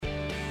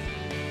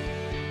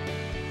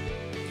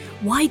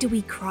Why do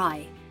we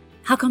cry?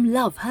 How come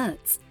love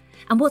hurts?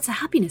 And what's a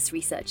happiness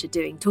researcher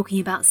doing talking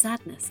about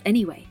sadness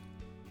anyway?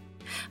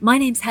 My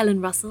name's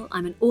Helen Russell.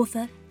 I'm an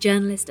author,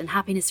 journalist and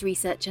happiness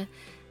researcher,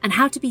 and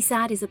How to Be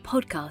Sad is a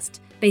podcast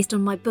based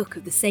on my book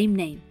of the same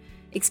name,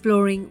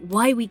 exploring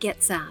why we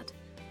get sad,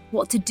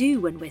 what to do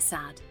when we're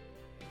sad,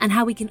 and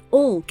how we can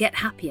all get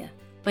happier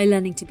by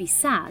learning to be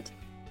sad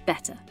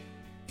better.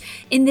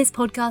 In this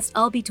podcast,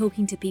 I'll be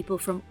talking to people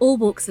from all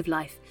walks of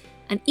life,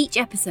 and each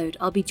episode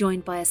I'll be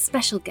joined by a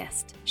special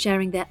guest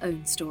sharing their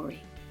own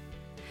story.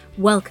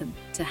 Welcome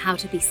to How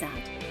to Be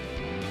Sad.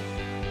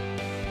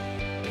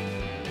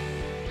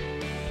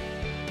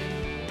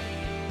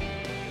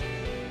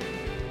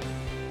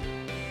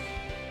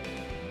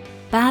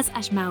 Baz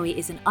Ashmawy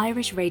is an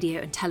Irish radio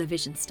and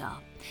television star.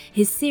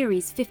 His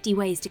series 50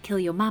 Ways to Kill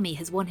Your Mammy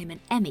has won him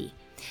an Emmy.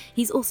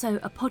 He's also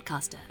a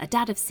podcaster, a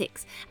dad of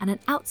 6, and an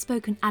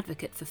outspoken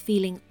advocate for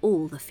feeling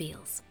all the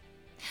feels.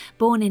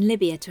 Born in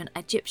Libya to an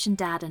Egyptian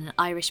dad and an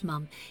Irish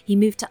mum, he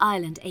moved to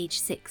Ireland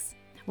aged 6,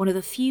 one of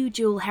the few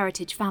dual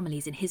heritage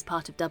families in his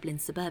part of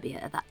Dublin's suburbia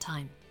at that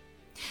time.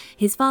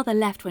 His father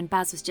left when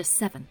Baz was just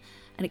 7,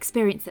 an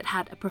experience that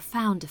had a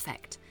profound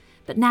effect,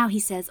 but now he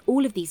says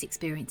all of these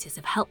experiences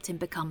have helped him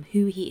become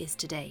who he is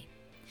today.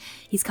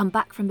 He's come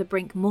back from the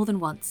brink more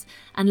than once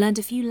and learned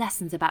a few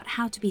lessons about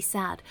how to be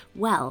sad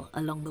well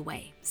along the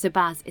way. So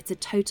Baz, it's a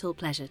total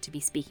pleasure to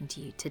be speaking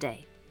to you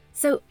today.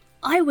 So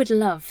I would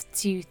love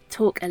to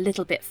talk a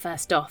little bit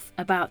first off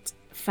about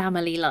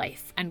family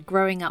life and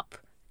growing up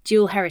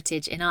dual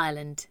heritage in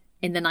Ireland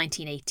in the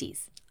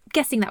 1980s. I'm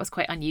guessing that was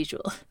quite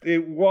unusual.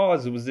 It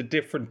was a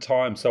different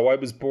time. So I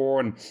was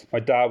born,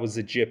 my dad was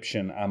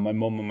Egyptian and my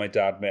mum and my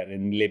dad met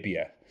in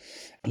Libya.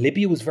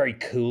 Libya was very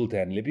cool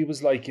then. Libya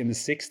was like in the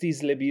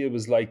 60s, Libya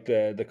was like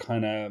the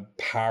kind of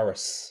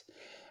Paris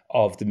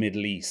of the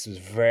Middle East. It was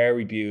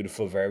very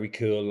beautiful, very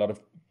cool, a lot of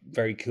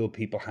very cool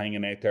people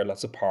hanging out there,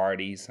 lots of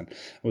parties, and it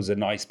was a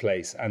nice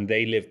place. And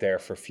they lived there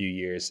for a few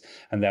years.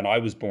 And then I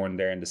was born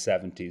there in the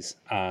 70s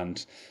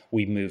and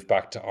we moved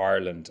back to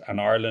Ireland. And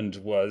Ireland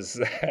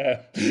was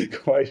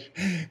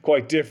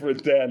quite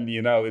different then,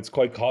 you know. It's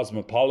quite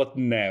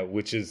cosmopolitan now,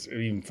 which is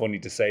even funny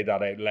to say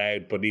that out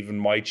loud. But even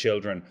my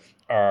children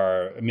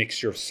are a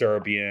mixture of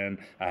Serbian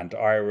and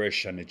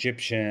Irish and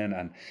Egyptian,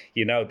 and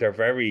you know they're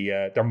very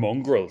they're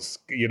mongrels,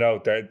 you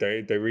know,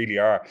 they really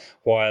are.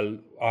 While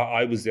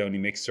I was the only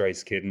mixed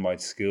race kid in my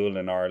school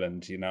in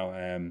Ireland, you know.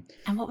 And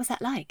what was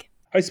that like?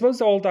 I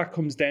suppose all that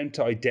comes down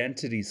to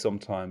identity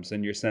sometimes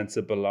and your sense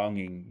of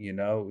belonging. You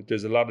know,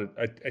 there's a lot of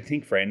I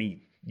think for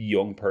any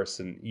young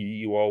person,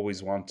 you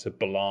always want to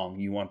belong.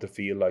 You want to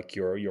feel like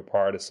you're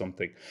part of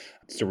something.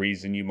 It's the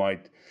reason you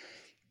might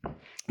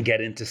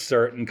get into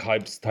certain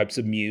types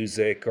of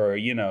music, or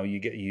you know,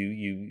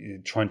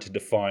 you trying to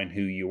define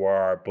who you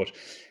are. But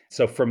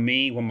so for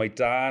me, when my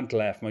dad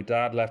left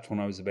when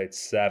I was about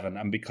 7,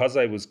 and because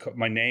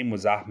my name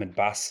was Ahmed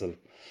Basil,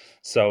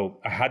 so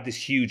I had this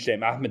huge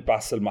name, Ahmed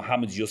Basil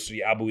Mohammed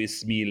Yusri Abu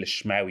Ismail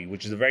Ashmawy,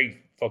 which is a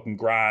very fucking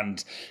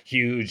grand,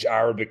 huge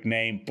Arabic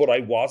name. But I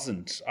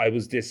wasn't. I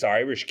was this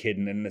Irish kid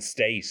in an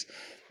estate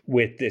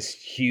with this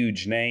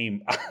huge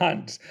name,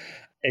 and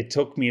it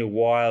took me a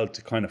while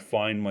to kind of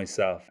find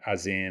myself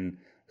as in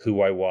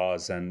who I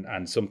was.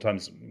 And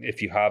sometimes if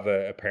you have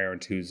a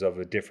parent who's of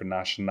a different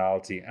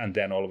nationality and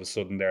then all of a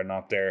sudden they're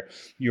not there,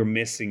 you're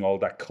missing all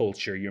that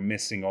culture, you're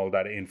missing all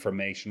that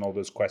information, all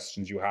those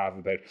questions you have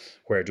about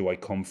where do I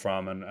come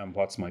from and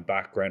what's my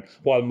background.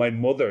 While my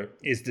mother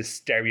is the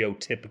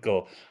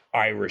stereotypical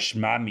Irish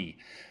mammy,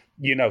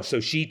 you know, so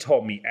she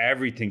taught me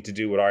everything to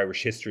do with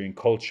Irish history and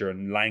culture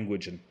and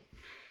language and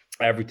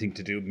everything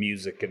to do with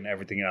music and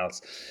everything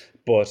else.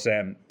 But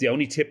the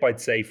only tip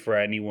I'd say for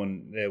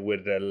anyone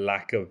with a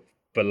lack of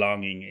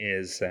belonging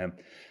is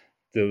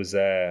there was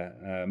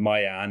a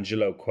Maya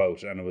Angelou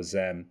quote, and it was,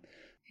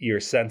 your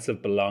sense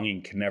of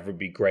belonging can never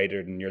be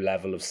greater than your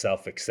level of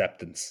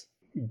self-acceptance.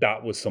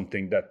 That was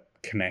something that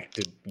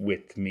connected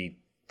with me,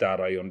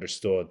 that I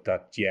understood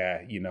that,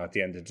 yeah, you know, at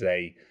the end of the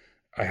day,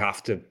 I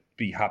have to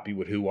be happy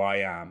with who I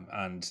am.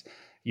 And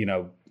you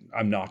know,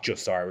 I'm not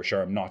just Irish,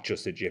 or I'm not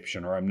just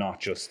Egyptian, or I'm not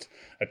just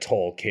a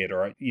tall kid,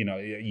 or, you know,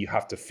 you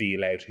have to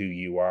feel out who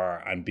you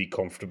are and be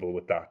comfortable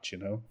with that, you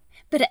know.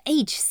 But at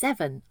age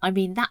 7, I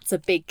mean, that's a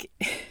big,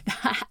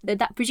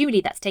 that presumably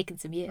that's taken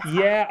some years.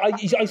 Yeah,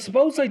 I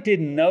suppose I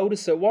didn't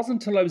notice it. It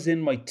wasn't until I was in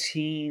my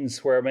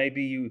teens where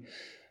maybe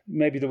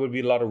there would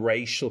be a lot of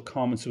racial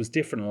comments. There was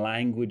different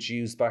language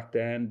used back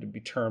then. There'd be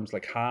terms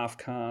like half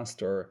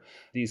caste or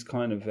these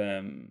kind of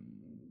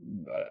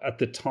at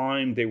the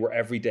time they were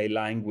everyday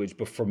language,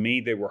 but for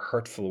me they were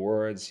hurtful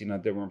words. You know,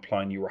 they were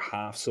implying you were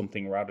half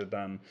something rather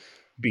than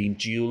being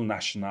dual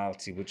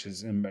nationality, which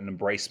is an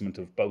embracement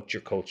of both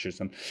your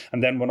cultures.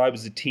 And then when I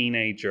was a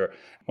teenager,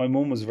 my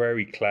mum was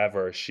very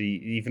clever.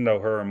 She, even though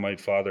her and my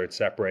father had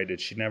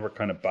separated, she never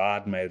kind of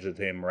badmouthed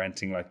him or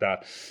anything like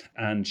that.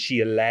 And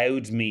she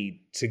allowed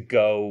me to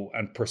go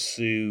and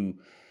pursue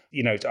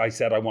I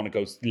said I want to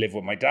go live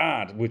with my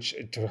dad, which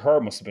to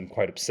her must have been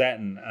quite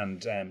upsetting.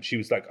 And she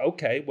was like,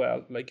 okay,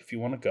 well, like if you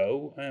want to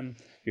go,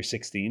 you're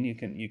 16,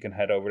 you can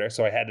head over there.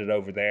 So I headed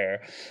over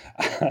there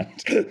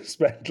and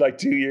spent like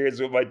 2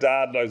 years with my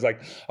dad. And I was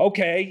like,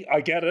 okay,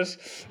 I get it.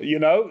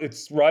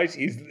 It's right.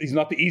 He's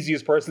not the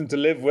easiest person to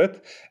live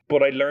with,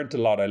 but I learned a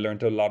lot. I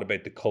learned a lot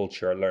about the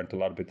culture. I learned a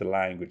lot about the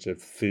language,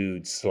 of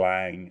food,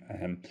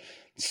 slang,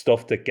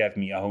 stuff that gave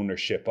me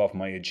ownership of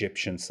my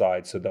Egyptian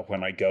side, so that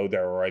when I go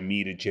there or I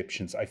meet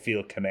Egyptians, I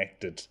feel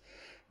connected.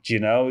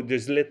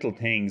 There's little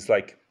things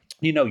like,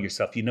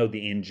 yourself,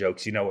 the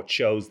in-jokes, what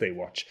shows they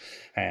watch,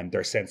 and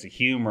their sense of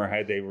humor,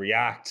 how they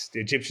react.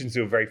 The Egyptians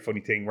do a very funny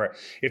thing where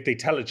if they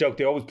tell a joke,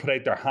 they always put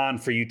out their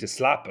hand for you to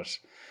slap it.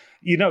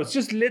 It's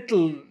just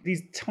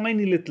these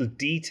tiny little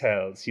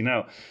details,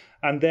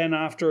 And then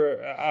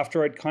after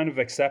I'd kind of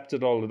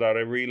accepted all of that,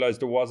 I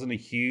realized there wasn't a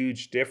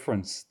huge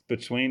difference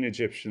between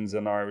Egyptians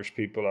and Irish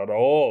people at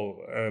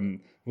all. It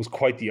was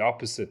quite the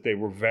opposite. They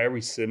were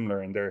very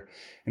similar in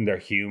their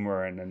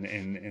humor and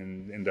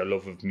in their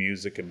love of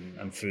music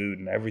and food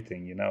and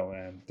everything.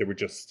 They were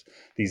just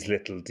these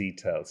little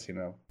details.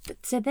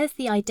 So there's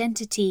the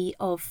identity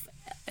of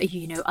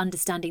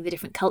understanding the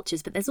different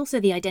cultures, but there's also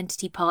the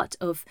identity part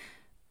of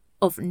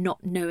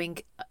not knowing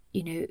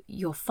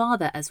your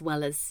father as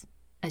well as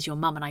your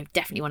mum, and I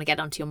definitely want to get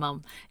onto your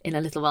mum in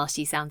a little while.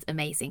 She sounds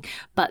amazing.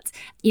 But,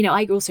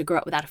 I also grew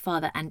up without a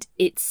father, and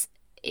it's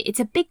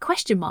a big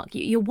question mark.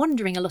 You're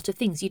wondering a lot of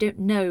things. You don't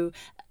know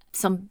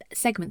some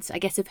segments, I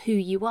guess, of who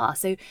you are.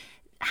 So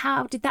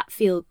how did that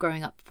feel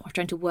growing up,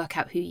 trying to work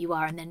out who you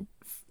are and then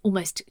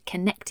almost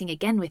connecting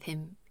again with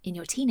him in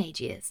your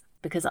teenage years?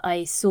 Because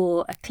I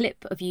saw a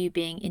clip of you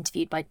being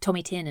interviewed by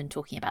Tommy Tiernan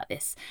talking about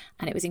this,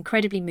 and it was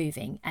incredibly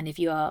moving. And if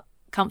you are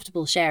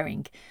comfortable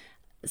sharing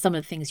some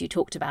of the things you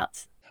talked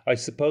about. I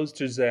suppose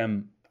there's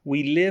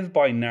we live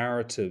by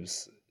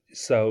narratives,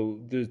 so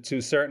to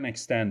a certain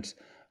extent,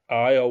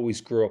 I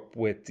always grew up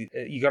with.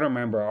 You got to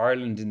remember,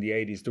 Ireland in the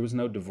 80s, there was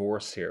no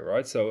divorce here,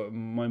 right? So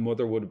my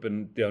mother would have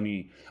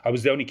been I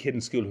was the only kid in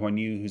school who I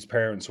knew whose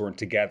parents weren't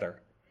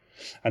together,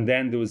 and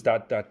then there was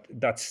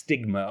that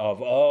stigma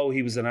of, oh,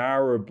 he was an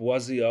Arab,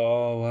 was he?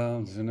 Oh,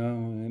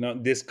 well,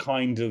 this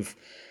kind of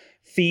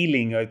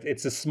feeling.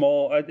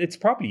 It's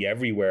probably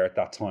everywhere at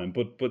that time,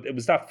 but it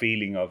was that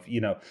feeling of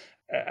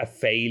a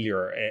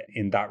failure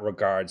in that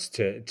regards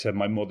to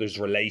my mother's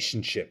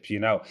relationship,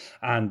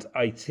 and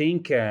I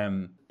think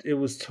it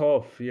was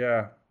tough.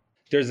 Yeah,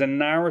 there's a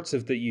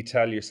narrative that you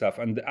tell yourself,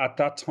 and at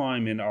that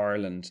time in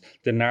Ireland,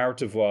 the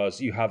narrative was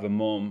you have a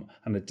mum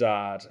and a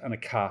dad and a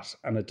cat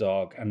and a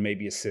dog and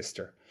maybe a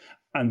sister,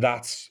 and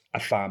that's a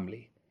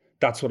family.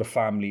 That's what a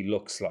family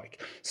looks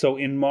like. So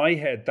in my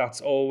head, that's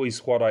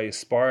always what I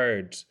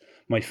aspired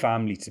my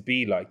family to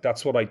be like.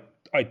 That's what I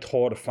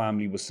thought a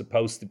family was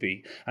supposed to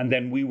be. And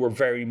then we were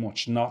very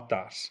much not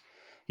that.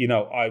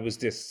 I was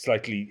this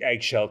slightly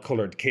eggshell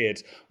colored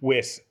kid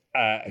with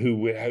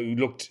who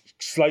looked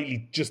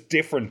slightly just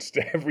different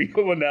to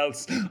everyone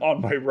else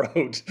on my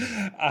road.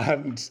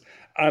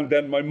 And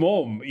then my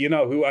mum,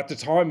 who at the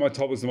time I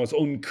thought was the most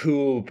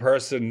uncool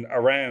person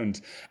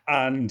around.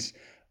 And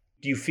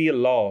you feel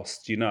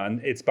lost,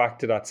 and it's back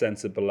to that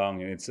sense of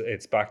belonging.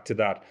 It's back to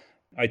that.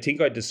 I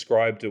think I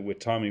described it with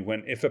Tommy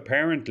if a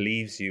parent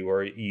leaves you,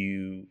 or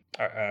you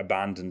are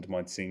abandoned,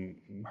 might seem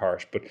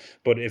harsh,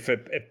 but if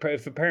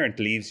a parent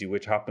leaves you,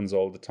 which happens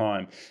all the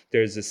time,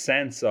 there's a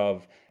sense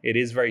of, it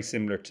is very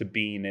similar to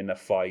being in a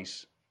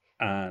fight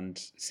and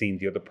seeing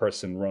the other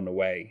person run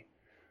away,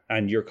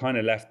 and you're kind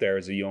of left there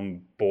as a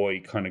young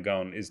boy, kind of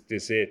going, is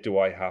this it? Do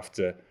I have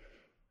to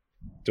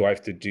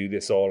do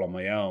this all on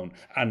my own?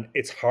 And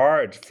it's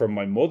hard for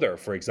my mother,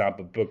 for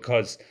example,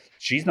 because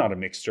she's not a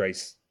mixed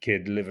race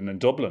kid living in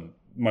Dublin.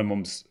 My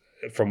mum's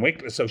from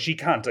Wicklow, so she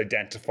can't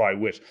identify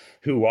with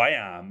who I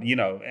am,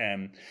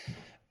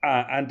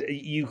 and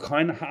you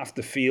kind of have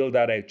to feel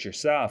that out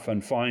yourself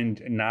and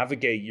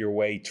navigate your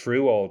way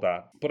through all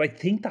that. But I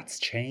think that's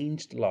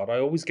changed a lot. I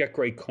always get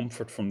great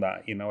comfort from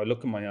that. I look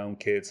at my own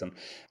kids, and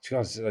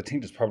because I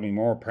think there's probably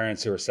more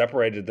parents who are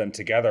separated than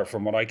together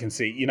from what I can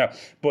see,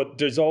 but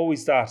there's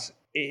always that.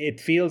 It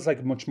feels like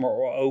a much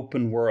more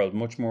open world,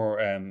 much more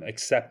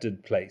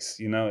accepted place.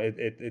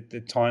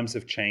 The times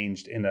have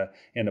changed in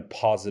a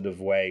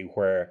positive way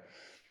where,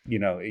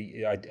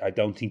 I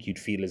don't think you'd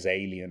feel as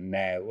alien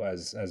now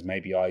as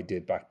maybe I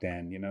did back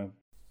then,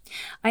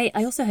 I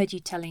also heard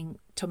you telling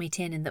Tommy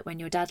Tiernan that when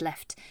your dad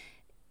left,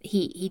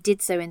 he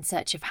did so in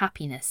search of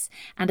happiness.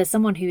 And as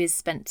someone who I've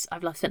spent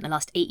the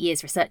last 8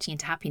 years researching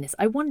into happiness,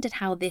 I wondered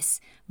how this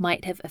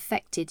might have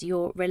affected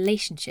your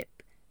relationship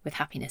with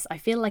happiness. I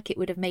feel like it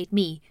would have made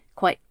me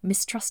quite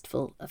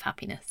mistrustful of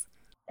happiness.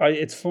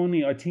 It's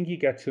funny. I think you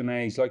get to an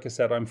age, like I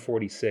said, I'm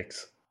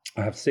 46.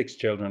 I have 6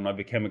 children. I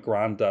became a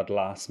granddad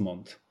last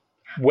month.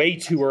 Way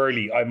too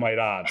early, I might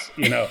add.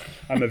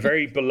 I'm a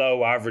very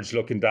below average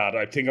looking dad.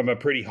 I think I'm a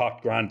pretty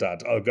hot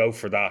granddad. I'll go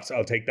for that.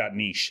 I'll take that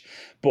niche.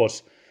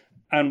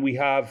 And we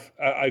have,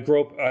 I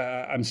grew up,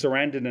 I'm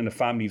surrounded in a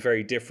family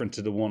very different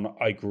to the one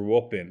I grew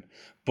up in.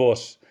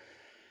 But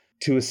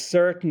to a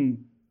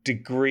certain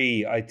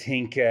degree, I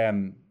think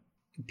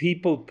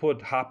people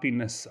put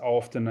happiness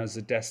often as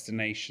a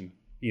destination.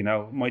 You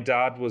know, my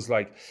dad was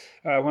like,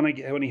 when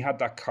he had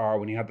that car,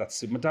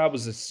 my dad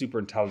was a super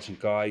intelligent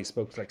guy. He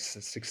spoke like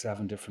 6,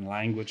 7 different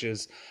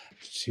languages,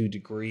 2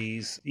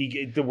 degrees.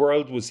 The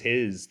world was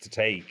his to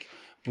take,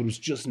 but it was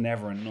just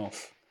never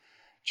enough.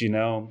 Do you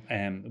know?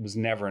 It was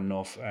never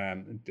enough.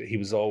 He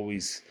was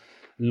always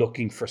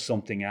looking for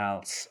something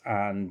else.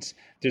 And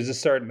there's a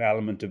certain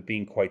element of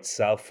being quite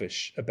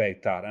selfish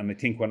about that. And I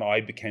think when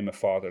I became a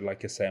father,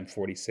 like I say, I'm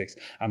 46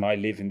 and I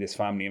live in this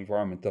family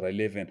environment that I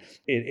live in,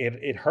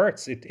 it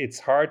hurts. It's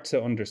hard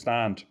to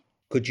understand.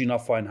 Could you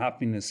not find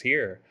happiness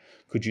here?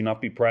 Could you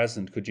not be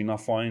present? Could you not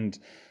find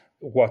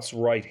what's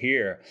right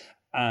here?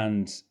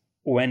 And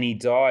when he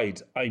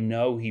died, I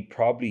know he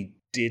probably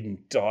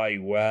didn't die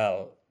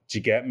well. Do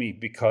you get me?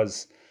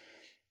 Because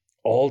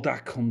all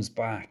that comes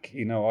back.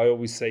 You know, I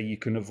always say you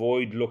can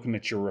avoid looking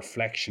at your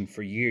reflection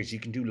for years. You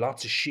can do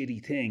lots of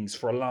shitty things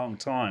for a long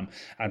time.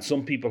 And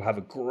some people have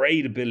a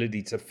great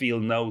ability to feel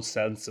no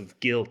sense of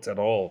guilt at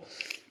all.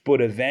 But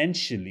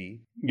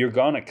eventually you're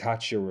going to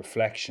catch your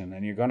reflection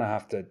and you're going to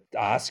have to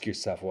ask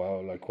yourself,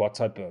 well, like, what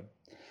type of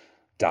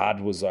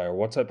dad was I? Or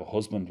what type of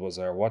husband was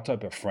I? Or what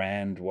type of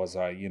friend was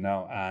I? You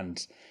know,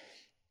 and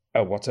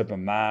what type of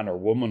man or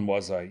woman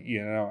was I,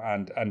 you know,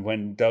 and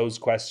when those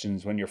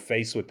questions, when you're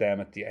faced with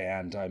them at the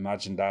end, I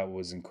imagine that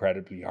was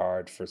incredibly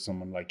hard for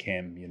someone like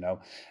him, you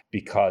know,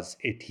 because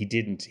he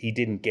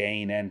didn't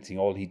gain anything.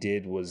 All he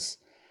did was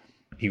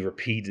he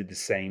repeated the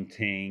same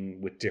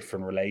thing with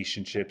different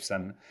relationships,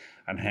 and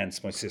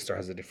hence my sister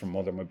has a different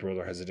mother, my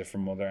brother has a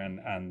different mother,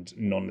 and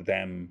none of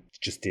them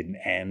just didn't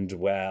end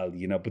well,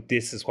 you know. But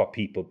this is what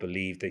people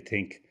believe. They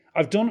think,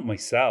 I've done it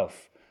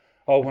myself.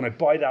 Oh, when I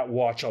buy that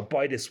watch, I'll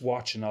buy this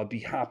watch and I'll be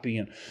happy,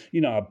 and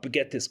you know, I'll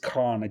get this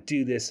car and I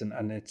do this,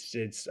 and it's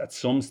at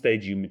some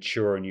stage you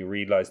mature and you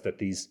realize that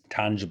these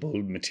tangible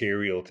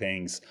material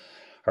things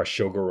are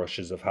sugar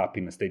rushes of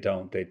happiness.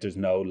 There's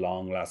no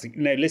long lasting.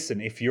 Now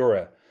listen, if you're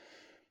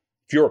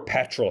a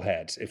petrol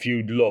head, if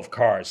you love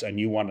cars and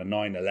you want a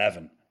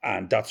 911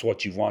 and that's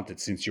what you've wanted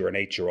since you're an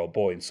 8-year-old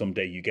boy, and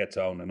someday you get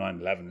to own a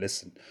 911,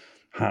 listen,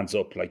 hands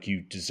up, like,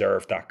 you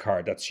deserve that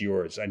car, that's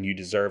yours, and you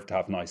deserve to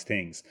have nice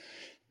things.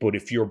 But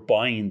if you're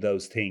buying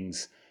those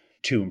things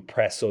to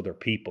impress other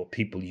people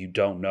you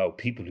don't know,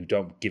 people who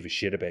don't give a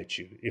shit about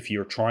you, if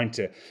you're trying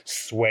to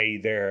sway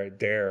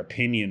their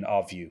opinion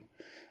of you,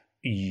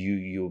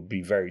 you'll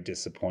be very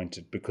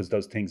disappointed, because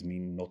those things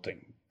mean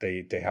nothing.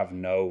 They have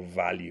no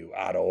value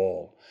at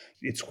all.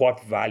 It's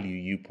what value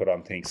you put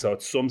on things. So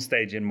at some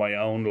stage in my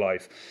own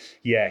life,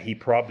 yeah, he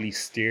probably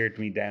steered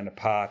me down a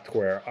path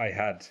where I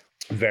had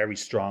very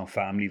strong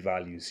family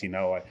values. You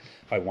know,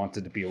 I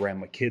wanted to be around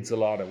my kids a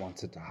lot. I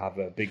wanted to have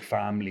a big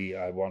family.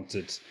 I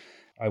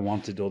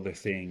wanted other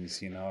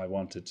things, you know. I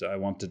wanted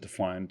to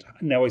find.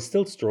 Now I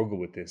still struggle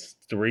with this.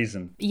 The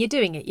reason you're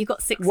doing it, you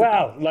got 6.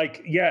 Well,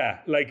 like,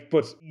 yeah, like,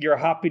 but your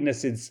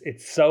happiness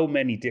it's so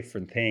many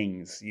different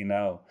things, you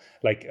know.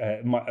 Like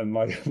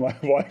my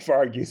wife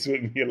argues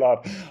with me a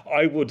lot.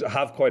 I would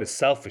have quite a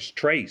selfish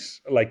trait.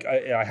 Like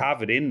I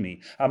have it in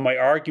me, and my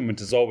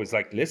argument is always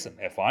like, listen,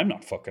 if I'm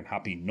not fucking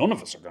happy, none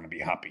of us are going to be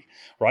happy,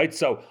 right?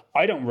 So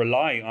I don't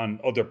rely on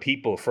other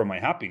people for my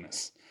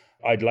happiness.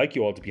 I'd like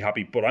you all to be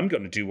happy, but I'm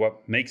going to do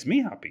what makes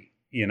me happy,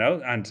 you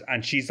know?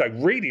 And she's like,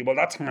 really? Well,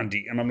 that's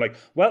handy. And I'm like,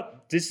 well,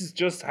 this is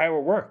just how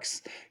it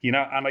works, you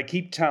know? And I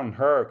keep telling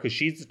her, because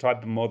she's the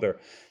type of mother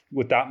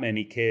with that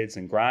many kids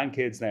and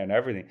grandkids now and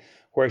everything,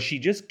 where she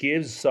just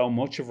gives so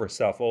much of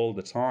herself all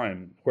the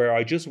time, where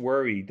I just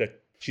worry that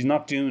she's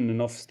not doing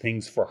enough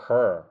things for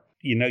her.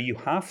 You know, you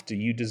have to,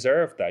 you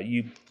deserve that.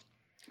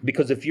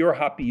 Because if you're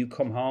happy, you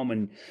come home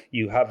and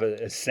you have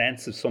a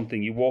sense of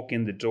something, you walk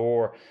in the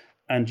door,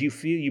 and you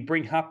feel you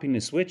bring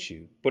happiness with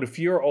you. But if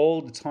you're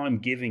all the time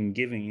giving,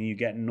 and you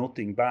get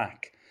nothing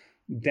back,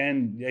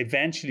 then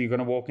eventually you're going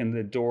to walk in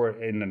the door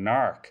in an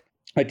arc.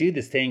 I do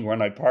this thing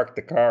when I park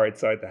the car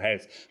outside the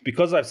house.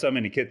 Because I have so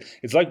many kids,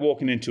 it's like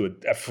walking into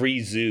a free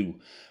zoo.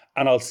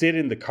 And I'll sit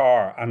in the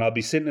car, and I'll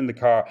be sitting in the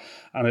car,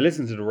 and I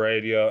listen to the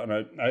radio,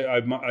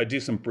 and I do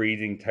some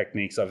breathing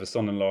techniques. I have a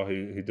son-in-law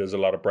who does a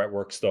lot of breath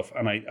work stuff,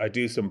 and I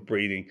do some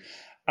breathing.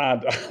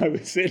 And I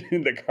was sitting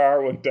in the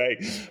car one day,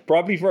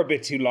 probably for a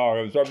bit too long.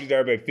 I was probably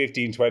there about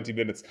 15, 20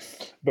 minutes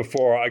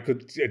before I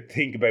could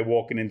think about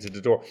walking into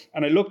the door.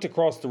 And I looked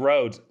across the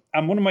road,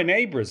 and one of my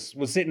neighbors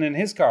was sitting in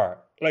his car,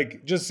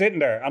 like just sitting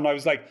there. And I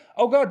was like,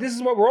 oh God, this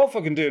is what we're all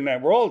fucking doing now.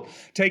 We're all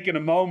taking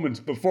a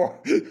moment before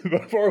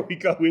we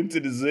go into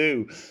the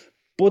zoo.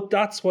 But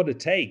that's what it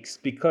takes,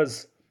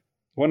 because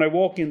when I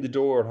walk in the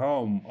door at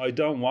home, I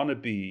don't want to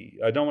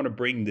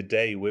bring the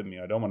day with me.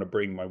 I don't want to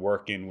bring my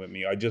work in with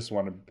me.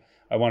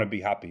 I want to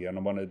be happy, and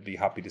I want to be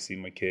happy to see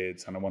my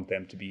kids, and I want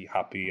them to be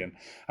happy.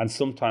 And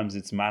sometimes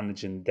it's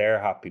managing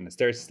their happiness.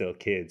 They're still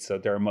kids, so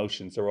their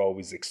emotions are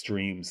always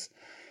extremes,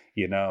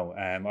 you know.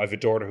 I have a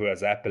daughter who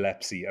has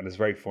epilepsy, and it's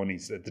very funny.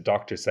 The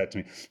doctor said to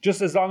me,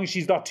 just as long as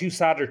she's not too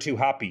sad or too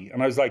happy.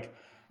 And I was like,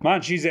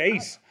 man, she's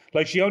 8.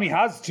 Like she only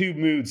has two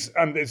moods,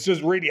 and it's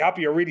just really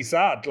happy or really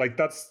sad. Like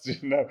that's,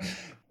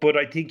 But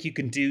I think you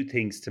can do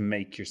things to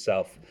make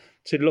yourself,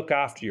 to look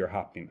after your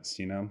happiness,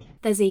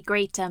 There's a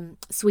great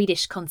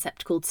Swedish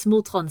concept called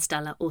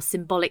smultronställe, or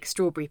symbolic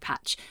strawberry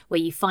patch, where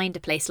you find a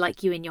place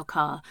like you in your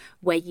car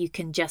where you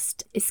can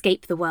just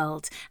escape the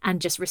world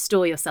and just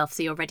restore yourself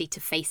so you're ready to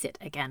face it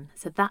again.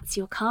 So that's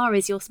your car,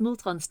 is your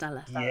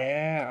smultronställe.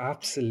 Yeah,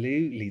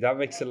 absolutely. That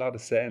makes a lot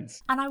of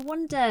sense. And I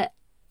wonder,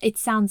 it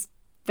sounds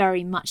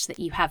very much that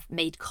you have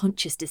made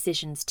conscious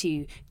decisions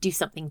to do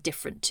something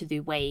different to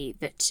the way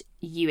that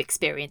you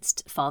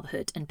experienced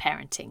fatherhood and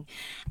parenting.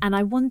 And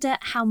I wonder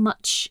how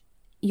much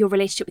your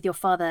relationship with your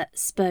father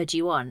spurred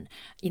you on.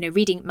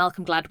 Reading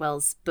Malcolm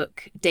Gladwell's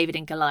book, David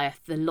and Goliath,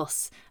 the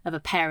loss of a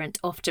parent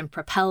often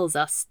propels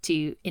us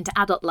into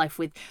adult life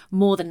with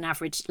more than an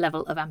average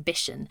level of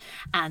ambition.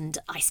 And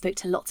I spoke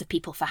to lots of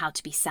people for How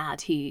to Be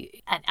Sad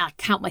and I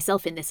count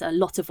myself in this. A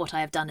lot of what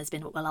I have done has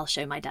been, well, I'll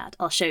show my dad.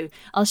 I'll show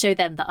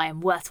them that I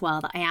am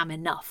worthwhile, that I am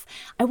enough.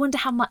 I wonder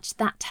how much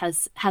that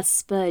has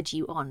spurred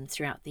you on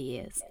throughout the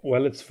years.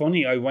 Well, it's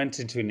funny. I went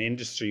into an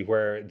industry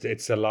where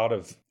it's a lot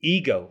of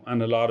ego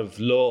and a lot of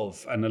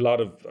love and a lot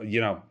of,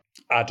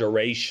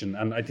 adoration.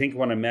 And I think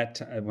when I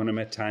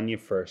met Tanya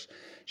first,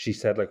 she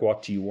said, like,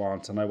 what do you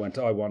want? And I went,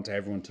 I want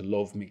everyone to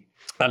love me.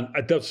 And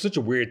that's such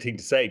a weird thing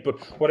to say. But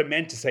what I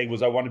meant to say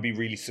was I want to be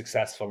really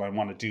successful. I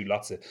want to do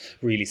lots of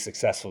really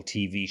successful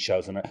TV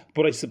shows.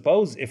 But I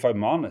suppose, if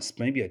I'm honest,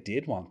 maybe I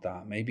did want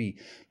that. Maybe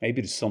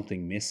there's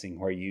something missing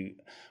where you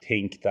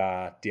think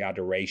that the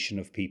adoration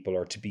of people,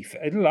 or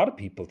a lot of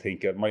people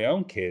think it. My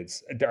own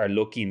kids are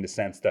lucky in the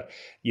sense that,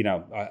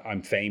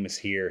 I'm famous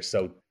here.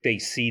 So they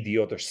see the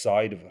other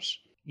side of it.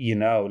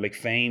 Like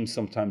fame,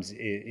 sometimes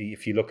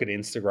if you look at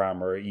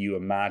Instagram or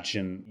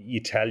you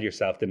tell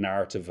yourself the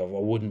narrative of,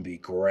 oh, wouldn't be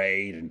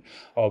great, and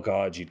oh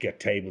God, you'd get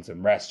tables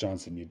in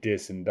restaurants and you'd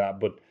this and that,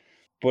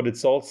 but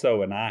it's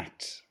also an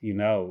act,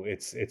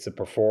 it's a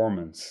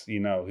performance,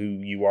 who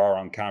you are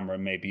on camera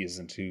maybe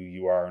isn't who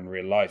you are in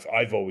real life.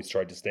 I've always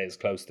tried to stay as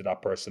close to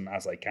that person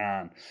as I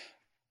can,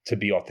 to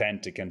be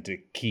authentic and to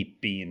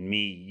keep being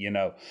me,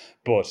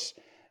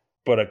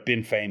 but I've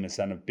been famous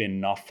and I've been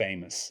not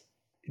famous.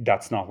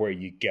 That's not where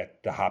you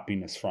get the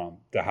happiness from.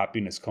 The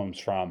happiness comes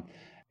from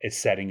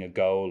setting a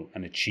goal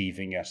and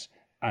achieving it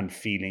and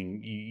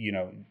feeling,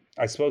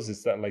 I suppose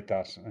it's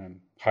that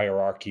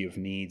hierarchy of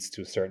needs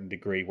to a certain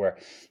degree where,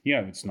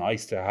 it's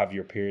nice to have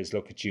your peers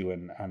look at you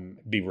and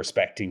be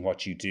respecting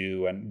what you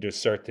do. And there's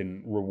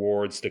certain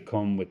rewards that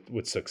come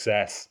with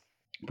success,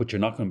 but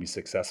you're not going to be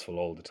successful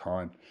all the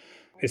time,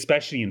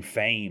 especially in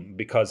fame,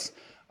 because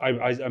I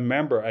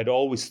remember I'd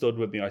always stood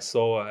with me. I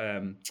saw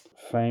a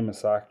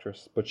famous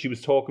actress, but she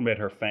was talking about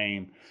her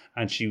fame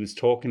and she was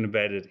talking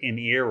about it in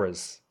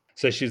eras.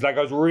 So she's like,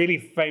 I was really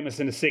famous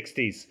in the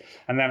 60s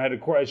and then had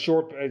a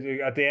short,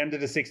 at the end of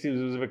the 60s,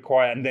 it was a bit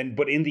quiet.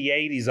 But in the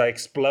 80s, I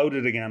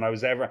exploded again.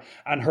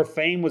 And her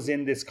fame was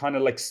in this kind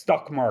of like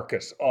stock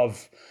market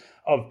of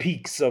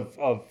peaks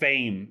of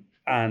fame.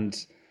 And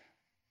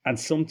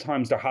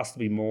sometimes there has to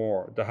be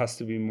more. There has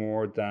to be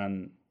more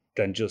than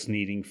just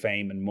needing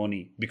fame and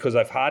money, because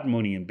I've had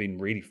money and been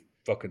really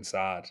fucking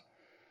sad.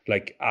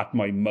 Like at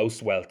my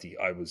most wealthy,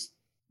 I was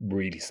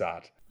really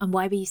sad. And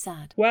why were you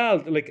sad?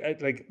 Well,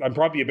 like I'm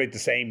probably about the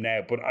same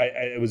now, but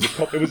it was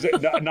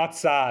not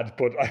sad,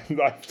 but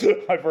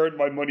I've earned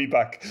my money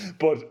back.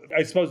 But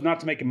I suppose, not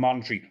to make it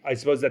monetary, I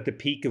suppose at the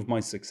peak of my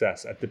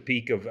success, at the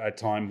peak of a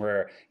time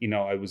where,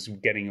 I was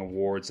getting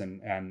awards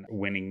and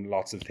winning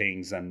lots of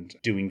things and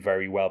doing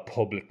very well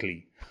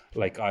publicly,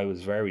 like I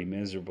was very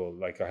miserable.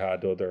 Like I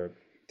had other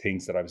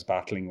things that I was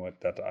battling with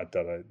that I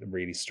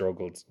really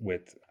struggled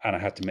with, and I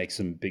had to make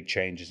some big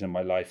changes in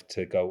my life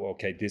to go,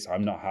 okay,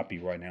 I'm not happy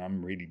right now.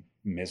 I'm really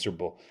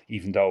miserable,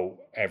 even though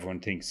everyone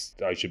thinks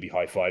I should be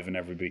high-fiving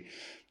everybody.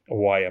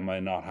 Why am I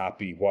not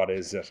happy? What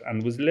is it?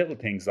 And it was little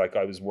things like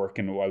I was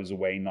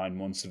away 9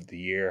 months of the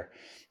year,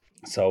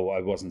 so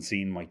I wasn't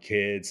seeing my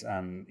kids.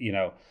 And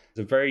it's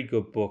a very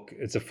good book.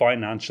 It's a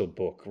financial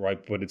book, right?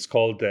 But it's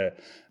called The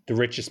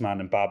Richest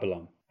Man in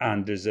Babylon,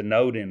 and there's a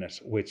note in it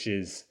which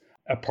is,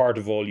 a part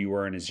of all you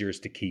earn is yours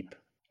to keep.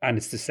 And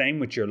it's the same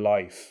with your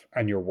life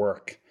and your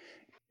work.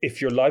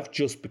 If your life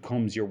just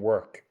becomes your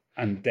work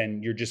and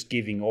then you're just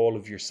giving all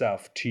of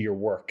yourself to your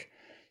work,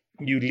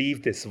 you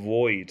leave this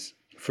void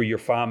for your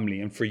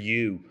family and for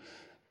you.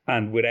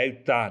 And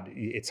without that,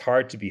 it's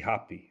hard to be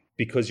happy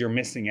because you're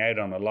missing out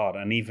on a lot.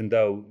 And even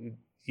though,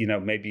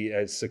 maybe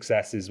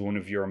success is one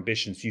of your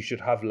ambitions, you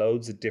should have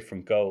loads of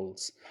different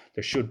goals.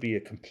 There should be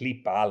a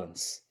complete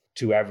balance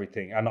to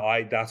everything. And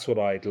that's what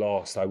I'd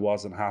lost. I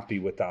wasn't happy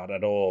with that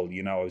at all.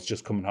 I was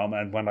just coming home,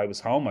 and when I was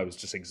home, I was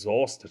just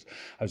exhausted.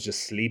 I was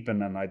just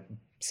sleeping, and I'd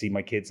see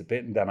my kids a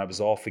bit, and then I was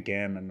off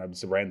again, and I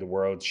was around the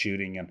world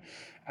shooting,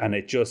 and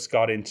it just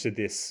got into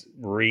this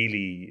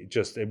really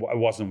it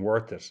wasn't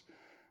worth it.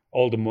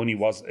 All the money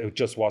it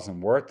just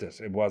wasn't worth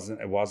it. It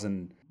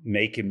wasn't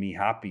making me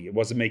happy. It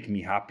wasn't making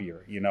me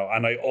happier, you know,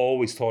 and I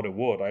always thought it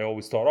would. I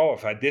always thought, oh,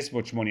 if I had this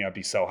much money, I'd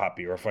be so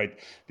happy. Or if I,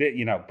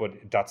 you know,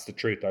 but that's the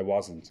truth. I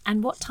wasn't.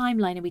 And what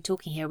timeline are we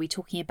talking here? Are we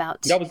talking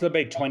about... That was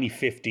about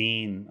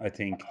 2015, I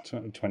think,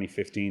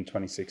 2015,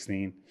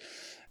 2016.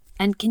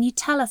 And can you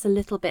tell us a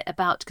little bit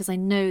about, because I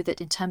know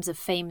that in terms of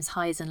Fame's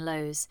highs and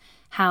lows,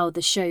 how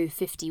the show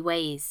 50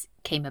 Ways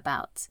came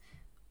about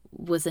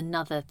was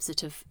another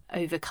sort of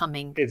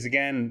overcoming.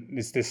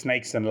 It's the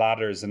snakes and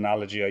ladders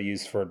analogy I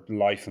use for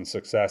life and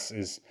success.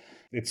 Is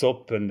it's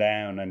up and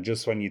down, and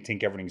just when you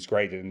think everything's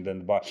great, and then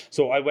the bottom.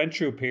 So I went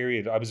through a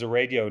period. I was a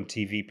radio and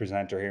TV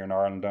presenter here in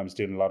Ireland. I was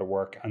doing a lot of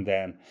work, and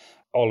then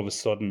all of a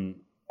sudden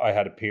I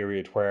had a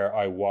period where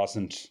I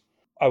wasn't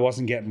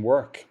getting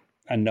work,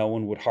 and no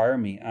one would hire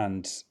me,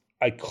 and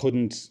I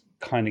couldn't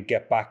kind of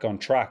get back on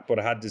track. But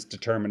I had this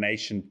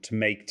determination to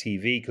make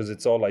TV because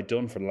it's all I'd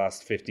done for the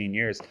last 15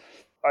 years.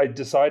 I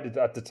decided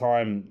at the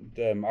time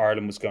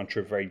Ireland was going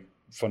through a very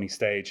funny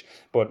stage,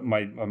 but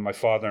my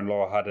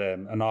father-in-law had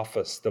an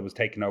office that was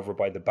taken over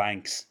by the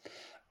banks,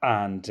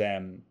 and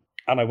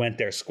I went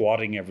there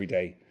squatting every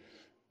day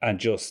and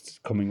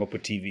just coming up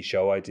with TV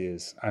show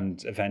ideas,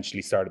 and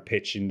eventually started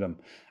pitching them.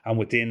 And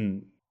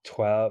within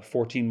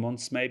 14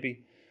 months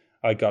maybe,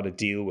 I got a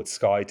deal with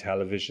Sky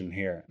Television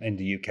here in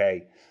the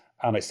UK,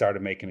 and I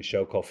started making a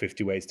show called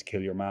 50 Ways to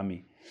Kill Your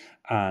Mammy.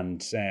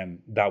 And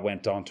that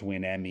went on to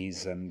win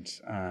Emmys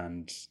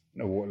and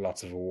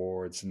lots of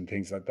awards and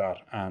things like that.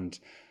 And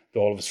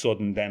all of a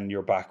sudden, then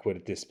you're back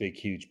with this big,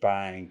 huge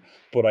bang.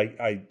 But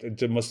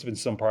there must have been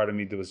some part of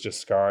me that was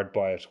just scarred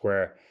by it,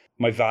 where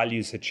my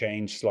values had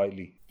changed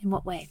slightly. In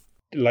what way?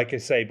 Like I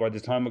say, by the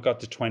time I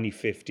got to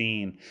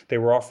 2015, they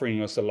were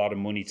offering us a lot of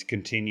money to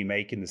continue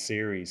making the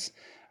series.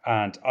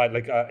 And I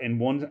in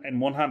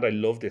one hand, I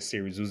love this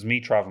series. It was me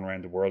traveling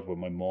around the world with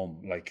my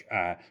mum,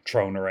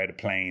 throwing her out of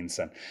planes,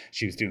 and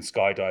she was doing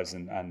skydives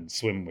and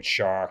swimming with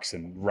sharks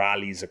and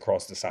rallies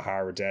across the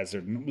Sahara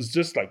Desert, and it was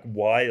just like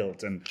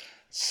wild and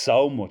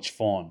so much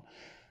fun.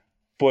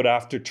 But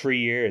after 3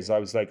 years, I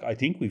was like, I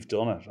think we've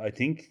done it. I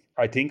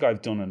think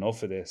I've done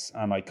enough of this,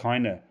 and I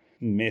kind of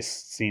miss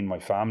seeing my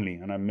family,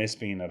 and I miss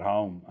being at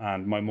home.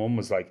 And my mum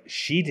was like,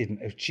 she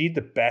had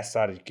the best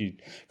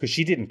attitude because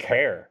she didn't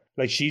care.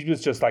 Like, she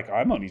was just like,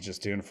 I'm only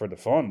just doing it for the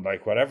fun,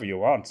 like whatever you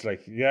want.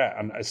 Like, yeah.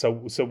 And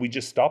so we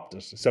just stopped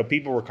it. So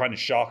people were kind of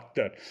shocked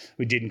that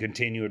we didn't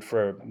continue it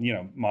for, you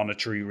know,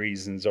 monetary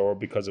reasons or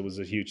because it was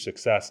a huge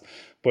success.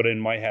 But in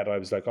my head, I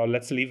was like, oh,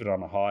 let's leave it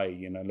on a high,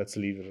 you know, let's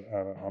leave it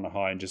on a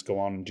high and just go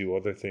on and do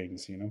other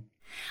things, you know.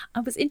 I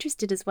was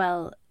interested as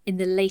well in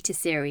the later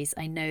series.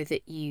 I know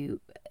that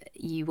you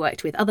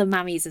worked with other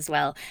mammies as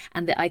well,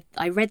 and that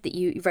I read that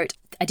you wrote,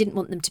 I didn't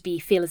want them to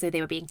feel as though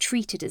they were being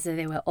treated as though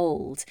they were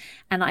old.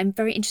 And I'm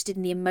very interested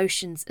in the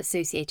emotions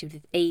associated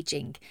with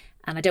aging.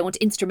 And I don't want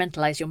to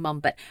instrumentalize your mum,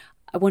 but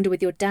I wonder,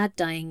 with your dad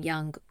dying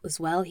young as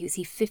well, was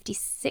he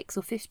 56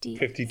 or 50?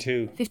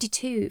 52.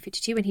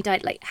 52 when he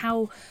died. Like,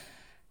 how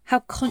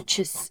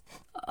conscious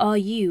are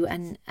you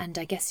and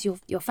I guess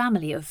your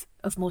family of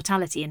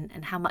mortality,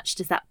 and how much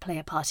does that play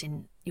a part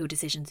in your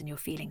decisions and your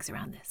feelings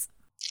around this?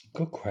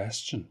 Good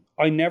question.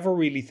 I never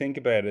really think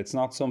about it. It's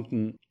not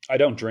something... I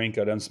don't drink,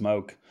 I don't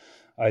smoke.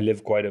 I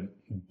live quite a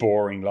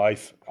boring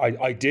life.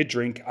 I did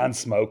drink and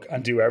smoke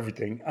and do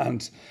everything,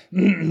 and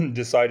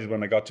decided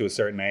when I got to a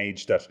certain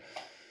age that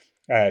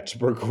to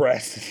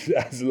progress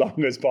as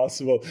long as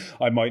possible,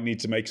 I might need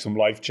to make some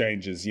life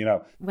changes, you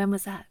know. When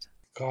was that?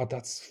 God,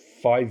 that's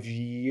 5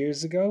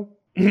 years ago.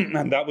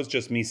 And that was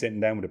just me sitting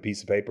down with a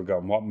piece of paper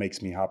going, what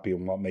makes me happy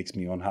and what makes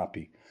me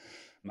unhappy?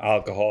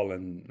 Alcohol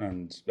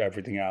and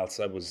everything else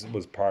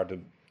was part of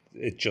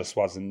it. Just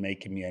wasn't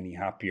making me any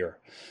happier.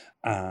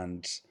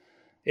 And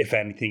if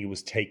anything, it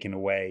was taken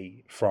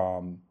away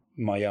from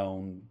my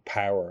own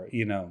power,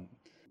 you know.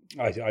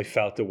 I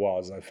felt it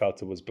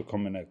was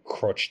becoming a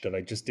crutch that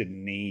I just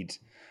didn't need.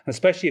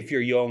 Especially if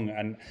you're young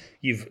and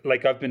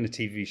I've been a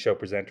TV show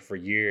presenter for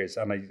years,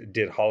 and I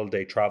did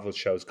holiday travel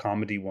shows,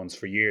 comedy ones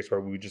for years,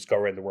 where we would just go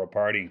around the world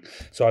partying.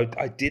 So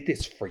I did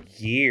this for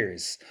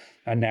years,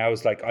 and now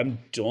it's like, I'm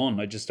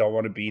done. I just don't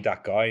want to be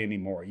that guy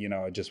anymore. You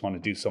know, I just want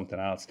to do something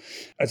else.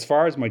 As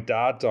far as my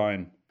dad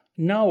dying,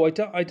 no,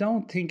 I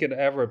don't think it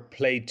ever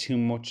played too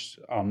much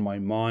on my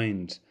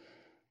mind.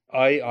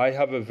 I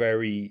have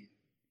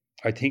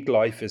I think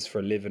life is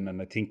for living,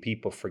 and I think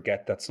people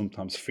forget that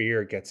sometimes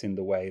fear gets in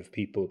the way of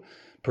people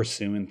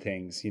pursuing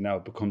things. You know,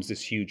 it becomes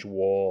this huge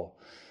wall.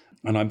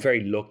 And I'm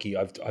very lucky.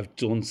 I've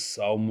done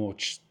so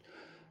much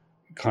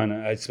kind of,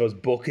 I suppose,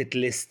 bucket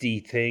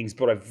listy things,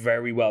 but I've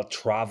very well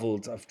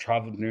traveled. I've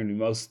traveled nearly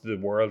most of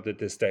the world at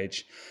this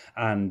stage,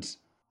 and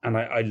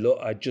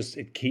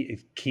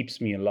it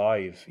keeps me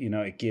alive. You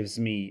know, it gives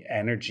me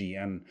energy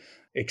and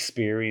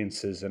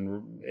experiences,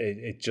 and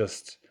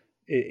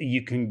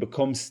you can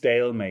become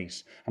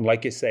stalemate. And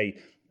like I say,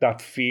 that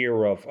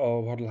fear of, oh,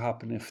 what'll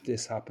happen if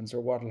this happens,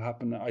 or what'll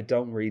happen?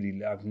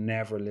 I've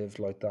never lived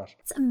like that.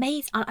 It's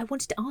amazing. I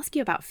wanted to ask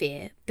you about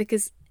fear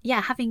because,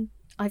 yeah,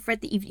 I've read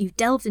that you've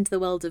delved into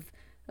the world of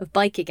of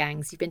biker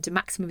gangs. You've been to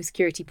maximum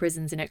security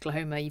prisons in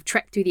Oklahoma. You've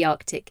trekked through the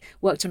Arctic,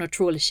 worked on a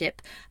trawler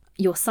ship.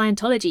 Your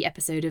Scientology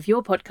episode of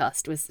your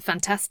podcast was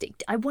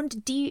fantastic. I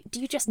wondered, do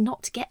you just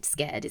not get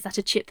scared? Is that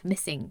a chip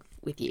missing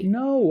with you?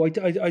 No,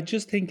 I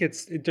just think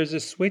there's a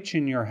switch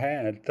in your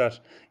head that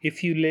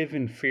if you live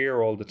in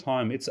fear all the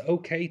time, it's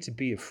okay to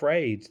be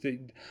afraid.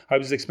 I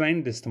was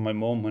explaining this to my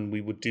mum when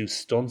we would do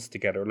stunts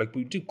together. Like,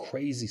 we'd do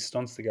crazy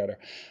stunts together.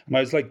 And I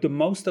was like, the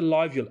most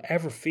alive you'll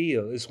ever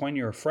feel is when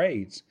you're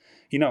afraid.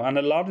 You know, and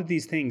a lot of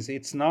these things,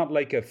 it's not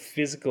like a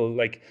physical,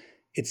 like,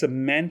 it's a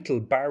mental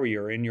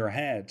barrier in your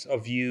head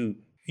of you.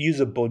 Use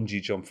a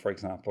bungee jump, for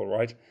example,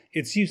 right?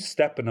 It's you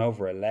stepping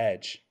over a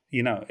ledge.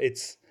 You know,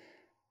 it's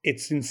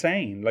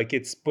insane. Like,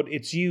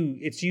 it's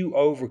you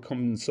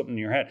overcoming something in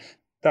your head.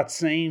 That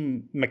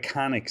same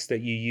mechanics that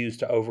you use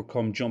to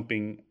overcome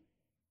jumping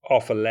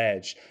off a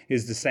ledge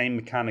is the same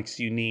mechanics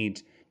you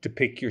need to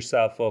pick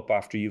yourself up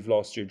after you've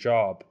lost your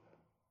job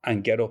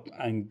and get up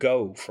and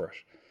go for it.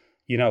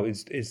 You know,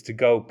 is to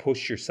go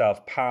push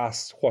yourself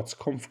past what's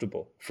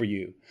comfortable for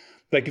you.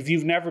 Like, if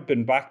you've never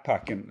been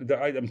backpacking,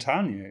 I'm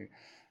telling you,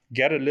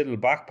 get a little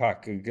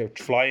backpack,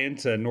 fly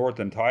into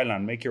northern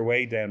Thailand, make your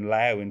way down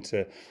Laos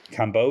into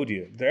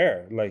Cambodia.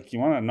 There, like, you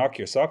want to knock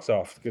your socks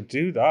off,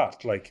 do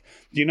that. Like,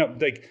 you know,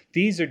 like,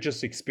 these are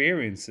just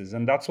experiences,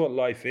 and that's what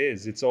life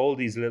is. It's all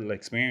these little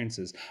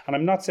experiences. And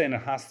I'm not saying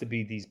it has to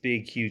be these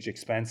big, huge,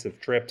 expensive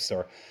trips,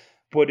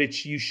 but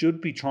you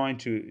should be trying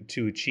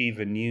to achieve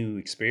a new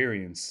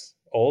experience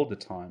all the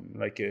time,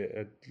 like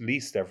at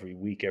least every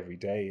week, every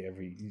day,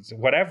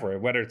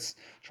 whether it's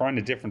trying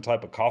a different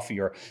type of coffee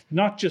or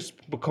not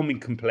just becoming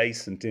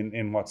complacent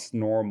in what's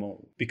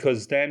normal,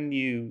 because then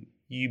you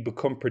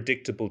become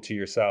predictable to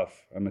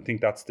yourself. And I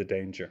think that's the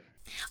danger.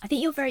 I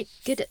think you're very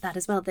good at that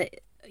as well, that,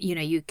 you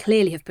know, you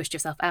clearly have pushed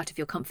yourself out of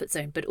your comfort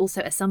zone, but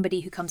also as somebody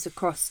who comes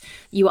across,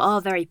 you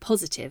are very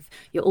positive.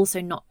 You're also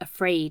not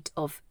afraid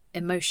of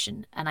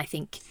emotion. And I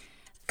think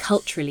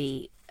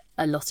culturally,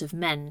 a lot of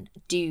men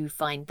do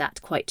find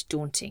that quite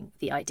daunting,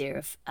 the idea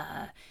of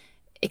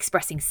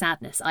expressing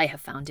sadness, I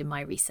have found in my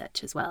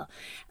research as well.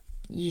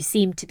 You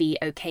seem to be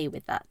okay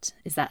with that.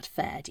 Is that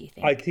fair, do you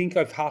think? I think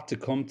I've had to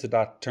come to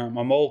that term.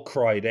 I'm all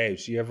cried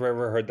out. You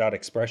ever heard that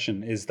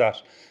expression? Is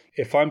that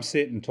if I'm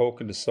sitting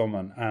talking to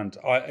someone, and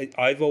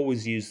I've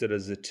always used it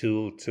as a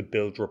tool to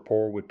build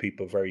rapport with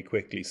people very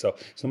quickly. So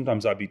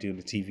sometimes I'd be doing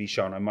a TV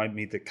show and I might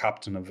meet the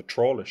captain of a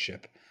trawler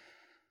ship.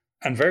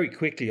 And very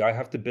quickly, I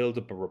have to build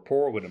up a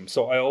rapport with them.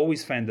 So I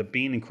always found that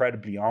being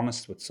incredibly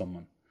honest with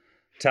someone,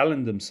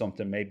 telling them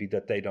something maybe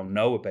that they don't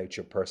know about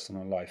your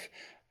personal life,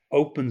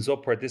 opens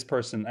up where this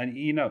person, and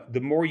you know,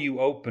 the more you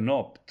open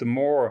up, the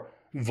more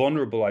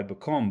vulnerable I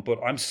become. But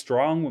I'm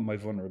strong with my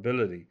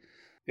vulnerability.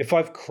 If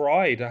I've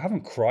cried, I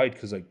haven't cried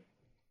because I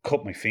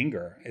cut my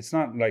finger. It's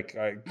not like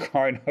I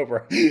cried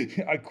over.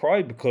 I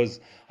cried because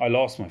I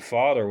lost my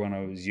father when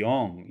I was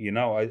young. You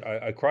know,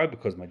 I cried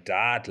because my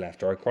dad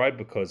left, or I cried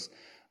because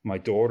my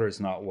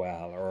daughter's not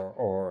well,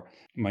 or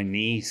my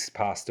niece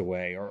passed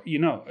away, or, you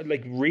know,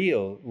 like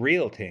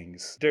real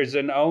things. There's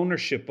an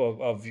ownership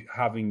of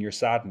having your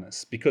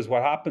sadness, because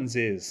what happens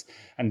is,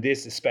 and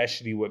this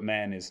especially with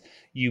men, is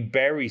you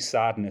bury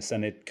sadness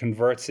and it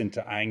converts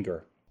into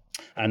anger.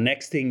 And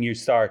next thing, you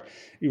start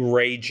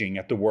raging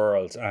at the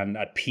world and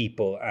at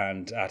people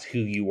and at who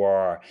you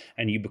are.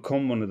 And you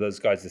become one of those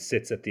guys that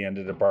sits at the end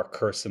of the bar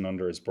cursing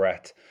under his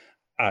breath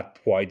at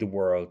why the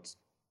world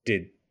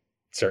did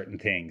certain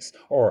things.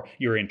 Or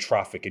you're in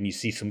traffic and you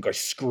see some guy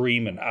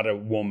screaming at a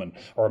woman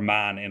or a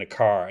man in a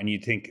car, and you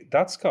think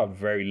that's got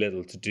very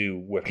little to do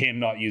with him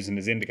not using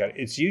his indicator.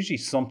 It's usually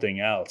something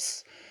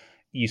else.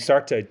 You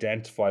start to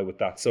identify with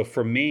that. So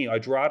for me,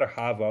 I'd rather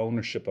have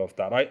ownership of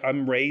that.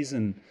 I'm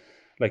raising,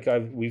 like,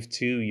 we've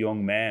two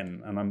young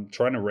men, and I'm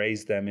trying to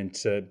raise them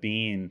into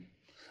being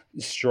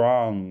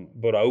strong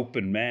but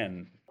open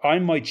men.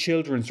 I'm my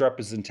children's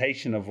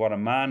representation of what a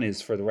man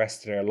is for the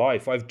rest of their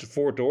life. I've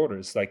 4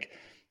 daughters, like,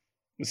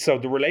 so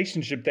the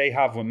relationship they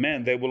have with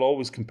men, they will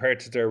always compare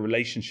to their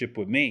relationship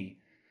with me.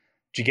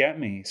 Do you get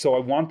me? So I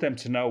want them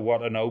to know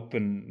what an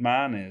open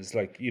man is,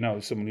 like, you know,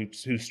 someone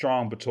who's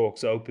strong but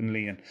talks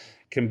openly and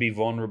can be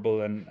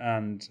vulnerable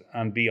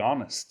and be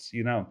honest.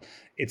 You know,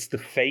 it's the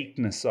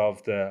fakeness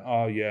of the,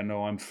 oh yeah,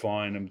 no, I'm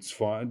fine, it's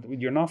fine.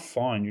 You're not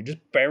fine. You're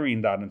just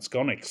burying that, and it's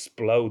going to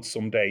explode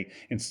someday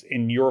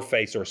in your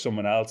face or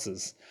someone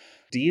else's.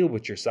 Deal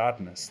with your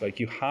sadness. Like,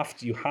 you have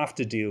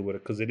to deal with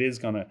it, because it's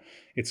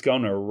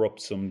gonna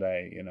erupt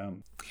someday, you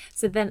know.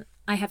 So then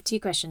I have 2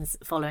 questions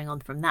following on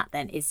from that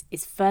then. Is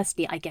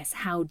firstly, I guess,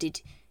 how did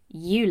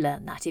you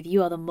learn that? If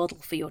you are the model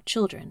for your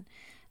children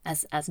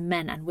as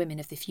men and women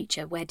of the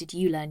future, where did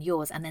you learn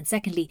yours? And then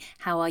secondly,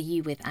 how are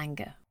you with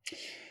anger?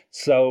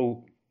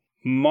 So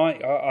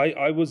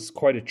I was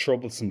quite a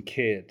troublesome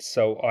kid.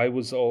 So I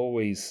was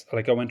always,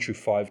 like, I went through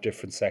 5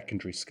 different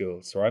secondary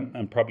schools, right?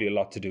 And probably a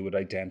lot to do with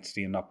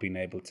identity and not being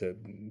able to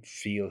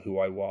feel who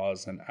I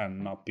was,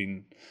 and not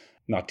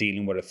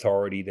dealing with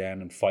authority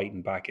then and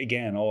fighting back.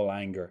 Again, all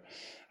anger.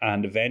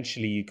 And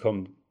eventually you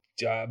come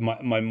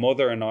my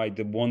mother and I,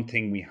 the one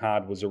thing we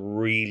had was a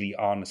really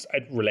honest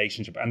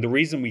relationship. And the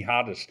reason we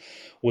had it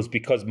was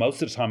because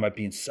most of the time I'd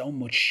be in so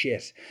much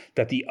shit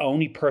that the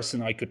only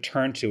person I could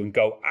turn to and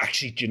go,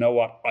 actually, do you know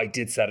what? I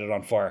did set it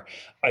on fire.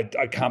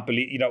 I can't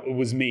believe, it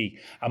was me.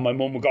 And my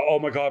mum would go, oh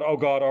my God,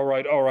 all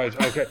right,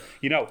 okay.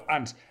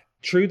 And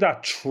through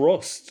that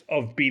trust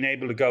of being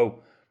able to go,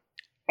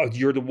 oh,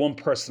 you're the one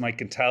person I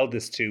can tell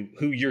this to,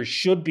 who you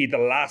should be the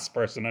last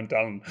person I'm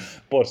telling.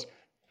 But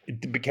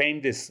it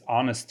became this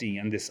honesty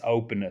and this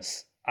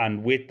openness.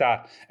 And with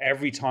that,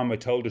 every time I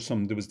told her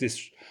something, there was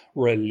this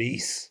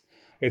release.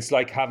 It's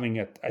like having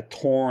a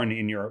thorn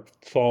in your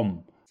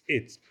thumb.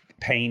 It's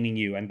paining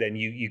you, and then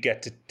you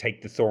get to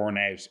take the thorn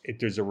out.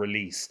 There's a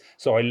release.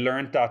 So I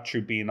learned that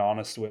through being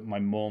honest with my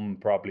mum,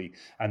 probably,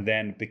 and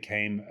then it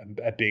became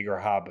a bigger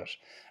habit.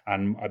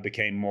 And I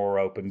became more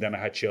open. Then I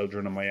had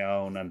children of my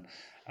own,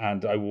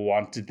 and I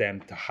wanted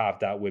them to have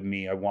that with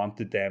me. I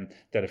wanted them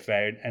that if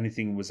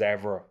anything was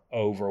ever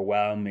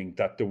overwhelming,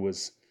 that there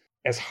was,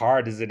 as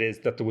hard as it is,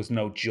 that there was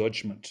no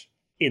judgment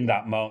in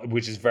that moment,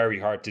 which is very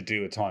hard to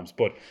do at times,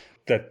 but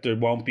that there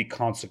won't be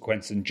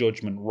consequence and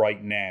judgment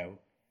right now.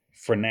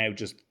 For now,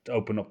 just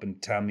open up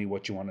and tell me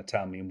what you want to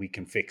tell me, and we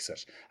can fix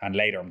it. And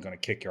later, I'm going to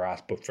kick your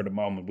ass. But for the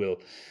moment, we'll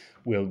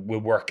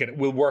work it.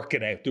 We'll work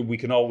it out. We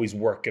can always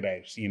work it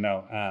out,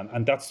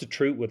 and that's the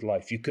truth with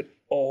life. You could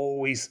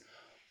always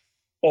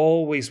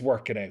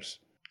work it out.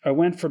 I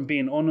went from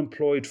being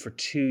unemployed for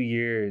 2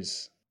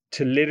 years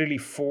to literally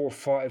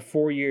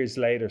 4 years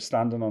later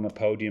standing on a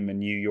podium in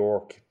New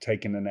York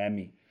taking an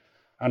Emmy.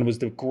 And it was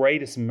the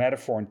greatest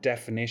metaphor and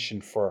definition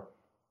for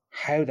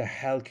how the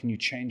hell can you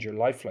change your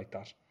life like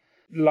that?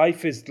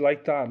 Life is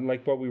like that,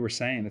 like what we were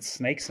saying. It's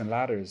snakes and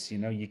ladders.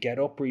 You get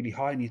up really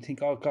high and you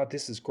think, oh God,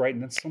 this is great.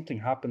 And then something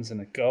happens and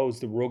it goes,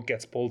 the rug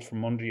gets pulled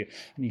from under you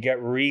and you get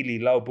really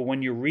low. But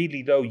when you're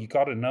really low, you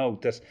got to know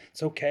that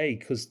it's okay,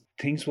 because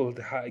things will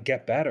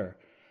get better.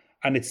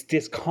 And it's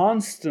this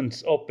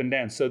constant up and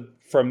down. So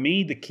for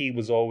me, the key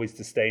was always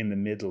to stay in the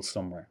middle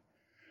somewhere.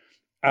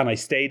 And I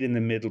stayed in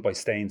the middle by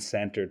staying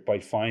centered, by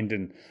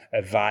finding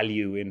a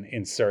value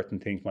in certain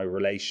things, my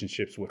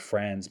relationships with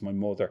friends, my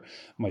mother,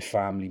 my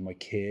family, my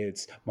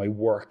kids, my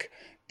work.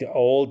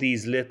 All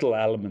these little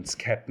elements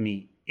kept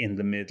me in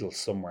the middle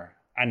somewhere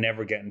and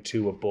never getting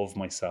too above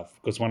myself.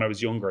 Because when I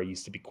was younger, I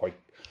used to be quite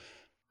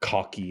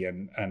cocky.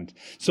 And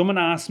someone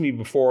asked me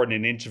before in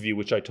an interview,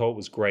 which I thought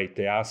was great.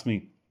 They asked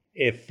me,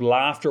 if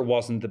laughter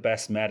wasn't the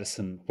best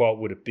medicine, what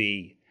would it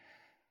be?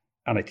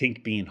 And I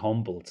think being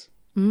humbled.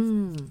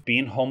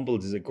 Being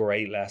humbled is a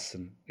great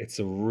lesson. It's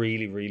a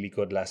really, really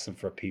good lesson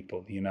for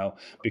people,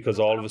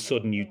 because all of a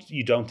sudden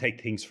you don't take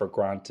things for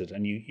granted,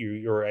 and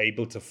you're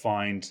able to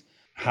find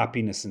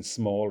happiness in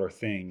smaller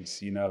things,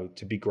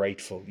 to be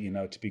grateful,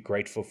 to be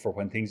grateful for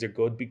when things are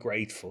good, be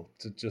grateful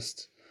to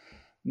just,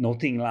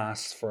 nothing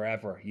lasts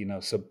forever,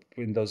 so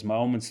in those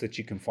moments that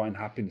you can find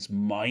happiness,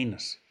 mine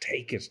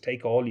it,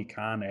 take all you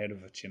can out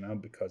of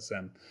it, because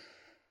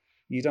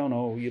you don't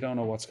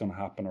know what's going to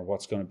happen or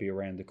what's going to be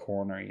around the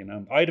corner.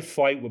 I had a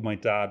fight with my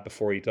dad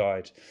before he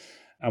died,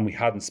 and we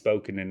hadn't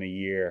spoken in a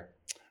year,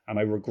 and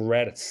I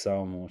regret it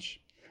so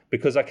much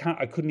because I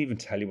couldn't even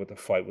tell you what the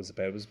fight was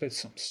about. It was about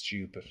something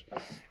stupid,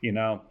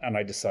 and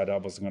I decided I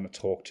wasn't going to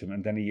talk to him.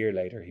 And then a year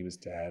later he was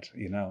dead,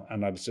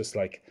 and I was just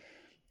like,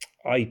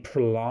 I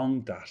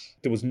prolonged that.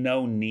 There was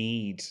no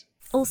need.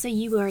 Also,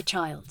 you were a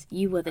child.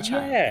 You were the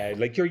child. Yeah,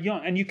 like you're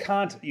young, and you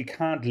can't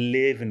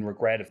live in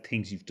regret of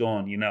things you've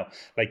done.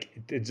 Like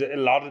it's a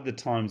lot of the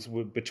times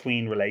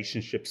between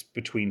relationships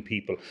between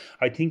people,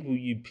 I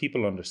think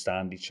people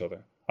understand each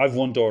other. I've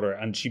one daughter,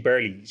 and she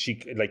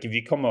like, if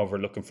you come over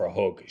looking for a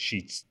hug,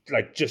 she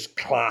like just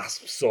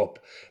clasps up,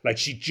 like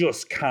she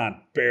just can't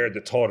bear the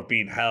thought of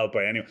being held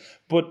by anyone.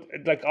 But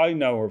like, I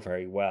know her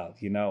very well,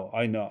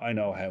 I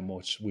know how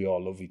much we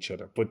all love each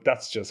other. But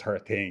that's just her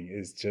thing.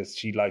 Is just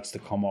she likes to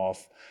come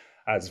off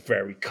as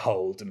very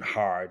cold and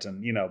hard,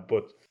 and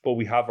but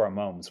we have our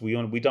moments.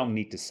 We don't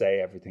need to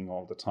say everything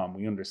all the time.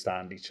 We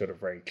understand each other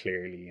very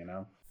clearly,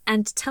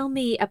 And tell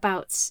me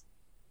about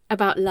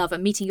love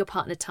and meeting your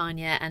partner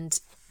Tanya, and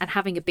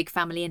having a big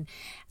family,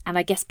 and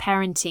I guess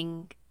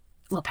parenting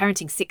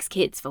 6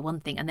 kids for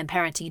one thing, and then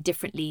parenting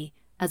differently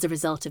as a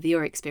result of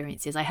your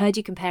experiences. I heard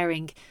you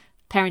comparing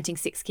parenting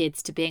 6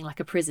 kids to being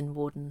like a prison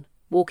warden,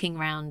 walking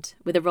around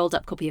with a rolled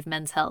up copy of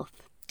Men's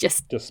Health,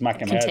 just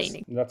smacking heads.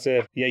 That's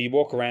it. Yeah, you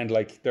walk around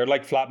like they're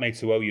like flatmates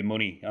who owe you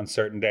money on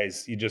certain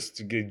days. You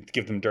just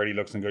give them dirty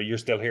looks and go, "You're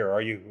still here,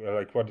 are you?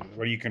 Like, what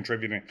are you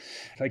contributing?"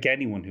 Like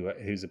anyone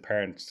who's a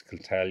parent can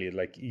tell you,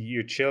 like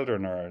your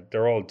children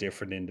they're all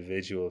different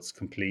individuals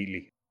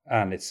completely,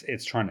 and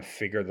it's trying to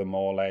figure them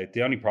all out.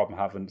 The only problem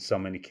having so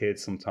many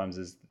kids sometimes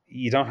is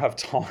you don't have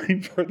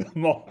time for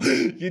them all.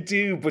 You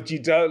do, but you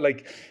don't.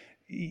 Like,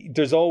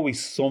 there's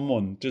always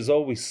someone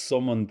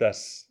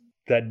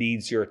that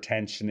needs your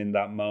attention in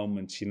that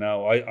moment.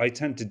 I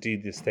tend to do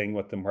this thing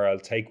with them where I'll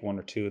take 1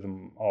 or 2 of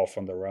them off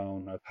on their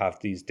own. I have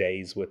these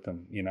days with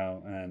them,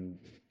 and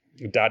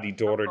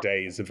Daddy-daughter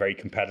day is a very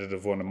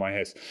competitive one in my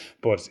house.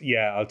 But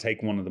yeah, I'll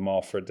take one of them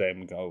off for a day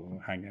and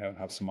go hang out,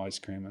 have some ice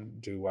cream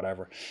and do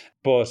whatever.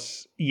 But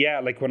yeah,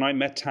 like when I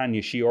met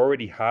Tanya, she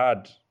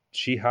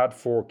had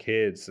 4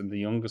 kids and the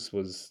youngest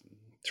was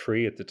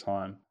 3 at the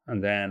time.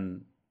 And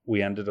then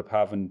we ended up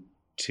having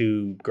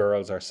 2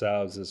 girls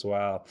ourselves as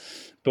well.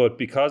 But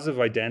because of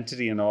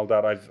identity and all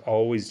that, I've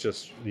always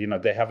just,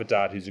 they have a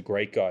dad who's a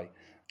great guy.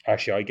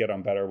 Actually, I get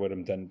on better with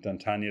him than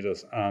Tanya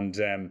does. And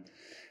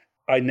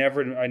I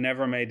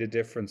never made a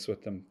difference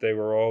with them.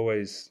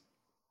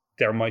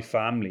 They're my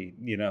family,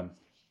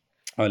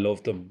 I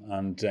love them.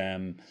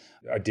 And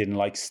I didn't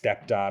like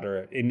stepdad,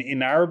 or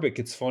in Arabic,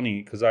 it's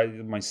funny because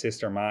my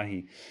sister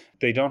Mahi,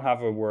 they don't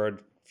have a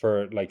word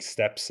for like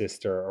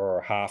stepsister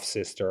or half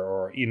sister,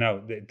 or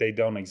they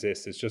don't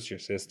exist. It's just your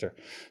sister.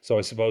 So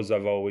I suppose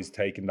I've always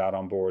taken that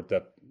on board,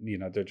 that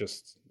they're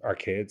just our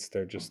kids.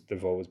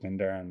 They've always been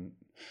there, and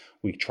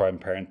we try and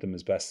parent them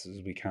as best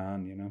as we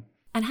can.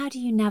 And how do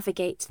you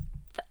navigate,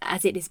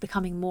 as it is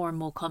becoming more and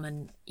more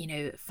common,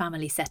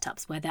 family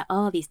setups where there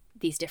are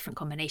these different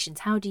combinations?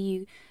 How do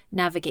you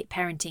navigate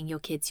parenting your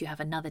kids who have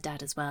another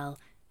dad as well?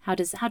 How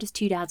does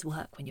 2 dads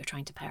work when you're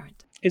trying to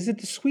parent? Is it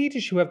the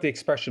Swedish who have the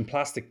expression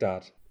plastic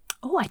dad?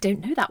 Oh, I don't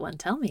know that one.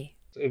 Tell me.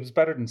 It was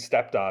better than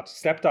stepdad.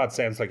 Stepdad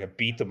sounds like I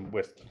beat them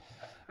with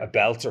a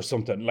belt or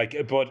something.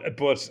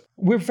 But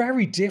we're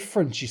very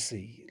different, you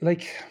see.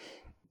 Like,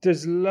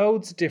 there's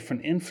loads of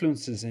different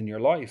influences in your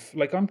life.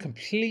 Like, I'm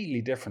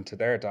completely different to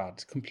their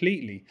dad,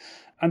 completely.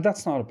 And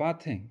that's not a bad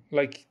thing.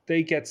 Like,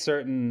 they get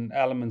certain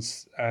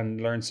elements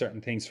and learn certain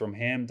things from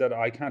him that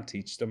I can't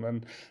teach them.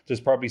 And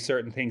there's probably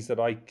certain things that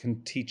I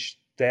can teach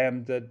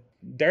them that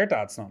their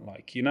dad's not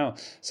like,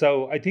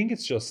 So I think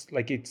it's just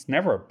like, it's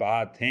never a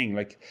bad thing,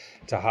 like,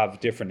 to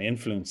have different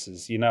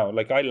influences,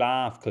 Like, I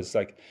laugh because,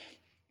 like,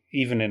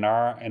 even in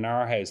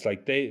our house,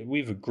 like,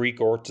 we've a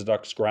Greek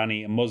Orthodox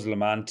granny, a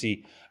Muslim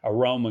auntie, a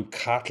Roman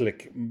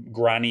Catholic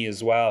granny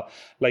as well.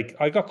 Like,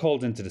 I got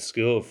called into the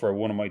school for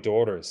one of my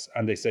daughters,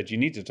 and they said, you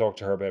need to talk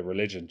to her about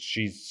religion.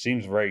 She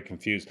seems very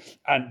confused.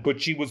 But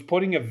she was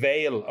putting a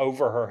veil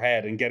over her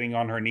head and getting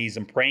on her knees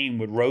and praying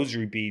with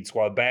rosary beads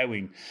while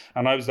bowing.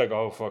 And I was like,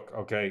 oh, fuck,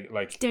 okay.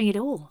 Like, doing it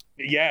all.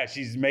 Yeah,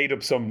 she's made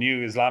up some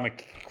new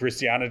Islamic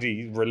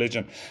Christianity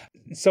religion.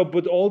 So,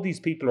 but all these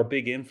people are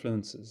big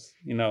influences.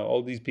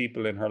 All these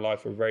people in her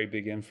life are very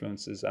big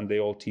influences, and they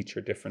all teach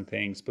her different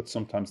things. But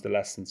sometimes the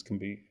lessons can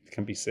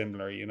be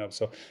similar.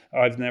 So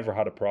I've never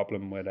had a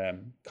problem with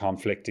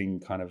conflicting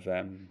kind of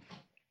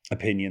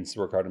opinions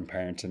regarding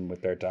parenting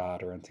with their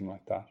dad or anything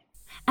like that.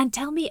 And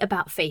tell me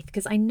about faith,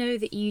 because I know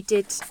that you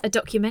did a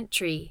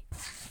documentary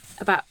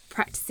about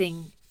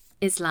practicing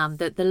Islam,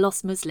 the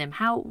Lost Muslim.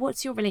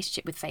 What's your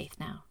relationship with faith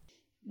now?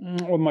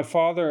 Well, my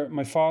father and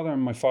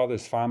my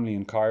father's family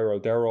in Cairo,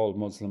 they're all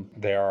Muslim.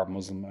 They are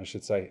Muslim, I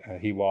should say.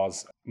 He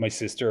was. My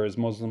sister is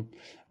Muslim.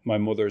 My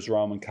mother's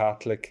Roman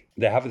Catholic.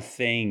 They have a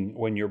thing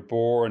when you're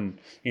born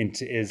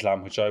into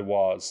Islam, which I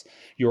was,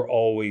 you're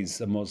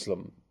always a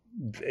Muslim.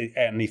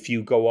 And if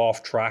you go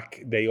off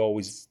track, they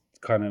always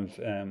kind of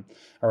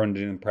are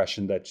under the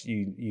impression that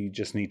you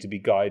just need to be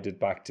guided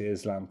back to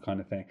Islam, kind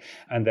of thing.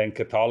 And then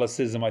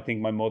Catholicism, I think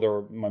my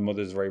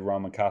mother's very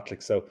Roman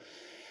Catholic. So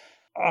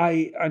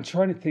I'm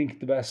trying to think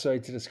the best way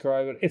to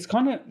describe it. It's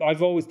kind of,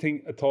 I've always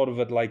thought of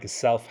it like a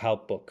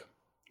self-help book.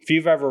 If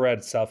you've ever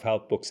read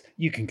self-help books,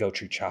 you can go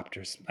through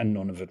chapters and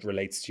none of it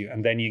relates to you.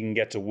 And then you can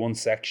get to one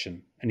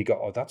section and you go,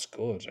 oh, that's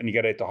good. And you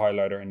get out the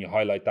highlighter and you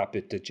highlight that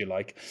bit that you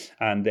like.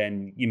 And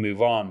then you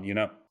move on,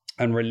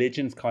 And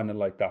religion's kind of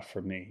like that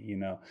for me,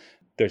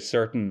 There's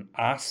certain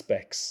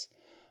aspects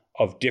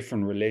of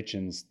different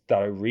religions that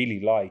I really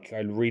like.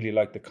 I really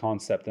like the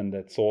concept and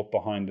the thought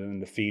behind it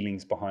and the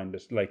feelings behind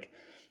it. Like,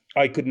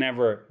 I could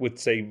never,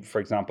 for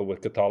example, with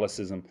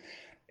Catholicism,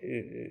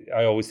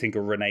 I always think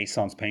of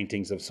Renaissance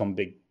paintings of some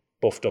big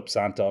buffed up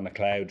Santa on a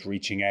cloud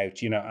reaching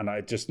out, and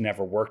it just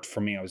never worked for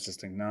me. I was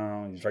just thinking,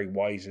 no, he's very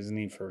white, isn't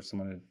he, for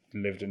someone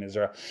who lived in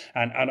Israel?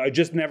 And I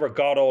just never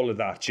got all of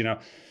that,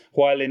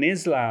 While in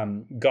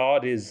Islam,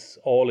 God is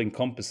all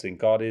encompassing.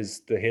 God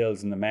is the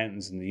hills and the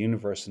mountains and the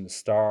universe and the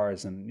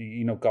stars.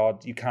 And,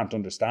 God, you can't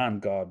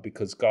understand God,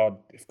 because God,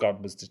 if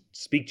God was to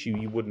speak to you,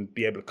 you wouldn't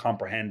be able to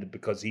comprehend it,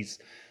 because he's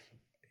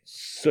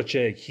such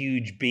a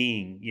huge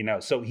being,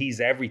 so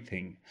he's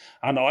everything.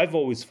 And I've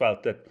always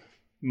felt that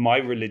my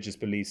religious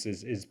beliefs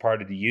is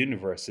part of the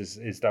universe,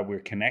 is that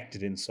we're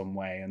connected in some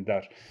way, and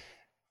that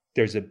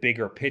there's a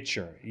bigger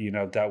picture,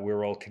 that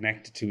we're all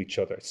connected to each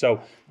other.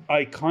 So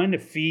I kind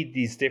of feed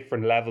these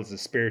different levels of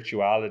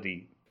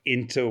spirituality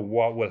into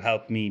what will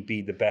help me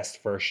be the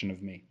best version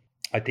of me.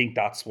 I think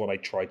that's what I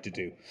try to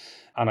do.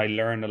 And I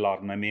learn a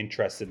lot, and I'm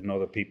interested in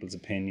other people's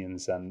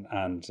opinions and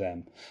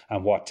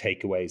what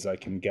takeaways I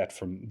can get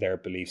from their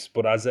beliefs.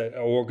 But as an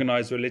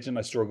organised religion,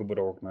 I struggle with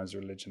organised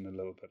religion a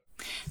little bit.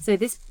 So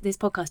this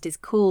podcast is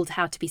called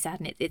How to Be Sad,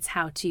 and it's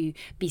how to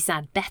be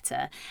sad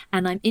better.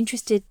 And I'm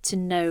interested to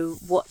know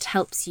what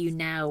helps you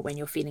now when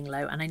you're feeling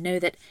low. And I know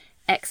that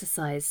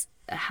exercise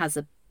has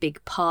a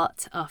big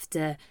part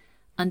after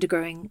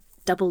undergoing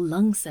double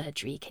lung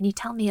surgery. Can you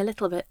tell me a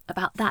little bit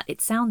about that?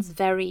 It sounds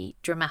very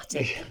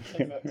dramatic.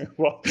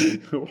 Well,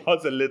 it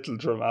was a little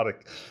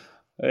dramatic.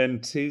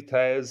 In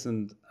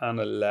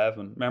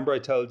 2011, remember I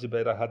told you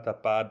about I had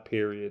that bad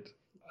period?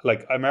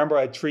 Like, I remember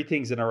I had three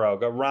things in a row. I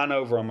got ran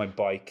over on my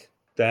bike.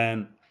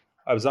 Then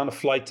I was on a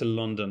flight to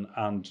London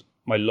and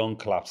my lung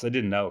collapsed. I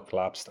didn't know it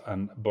collapsed.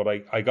 But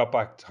I got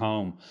back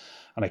home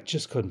and I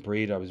just couldn't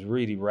breathe. I was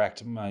really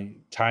wrecked.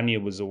 Tanya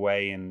was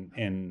away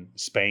in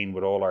Spain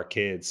with all our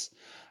kids.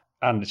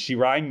 And she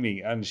rang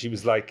me and she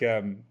was like,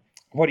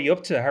 what are you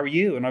up to? How are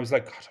you? And I was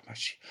like, God,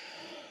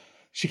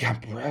 she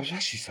can't breathe. I was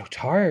actually so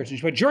tired. And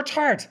she went, you're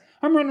tired.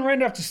 I'm running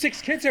around after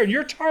 6 kids here and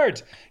you're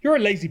tired. You're a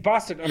lazy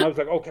bastard. And I was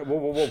like, okay,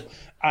 whoa.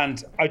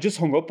 And I just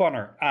hung up on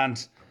her.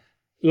 And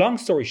long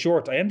story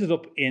short, I ended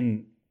up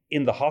in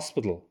the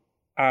hospital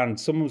and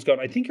someone was going,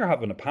 I think you're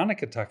having a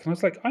panic attack. And I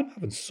was like, I'm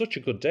having such a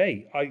good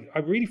day. I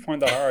really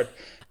find that hard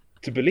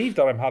to believe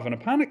that I'm having a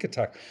panic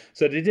attack.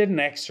 So they did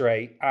an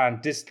x-ray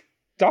and this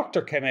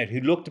doctor came out who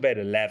looked about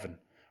 11.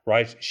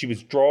 Right, she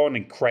was drawn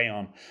in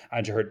crayon,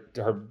 and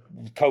her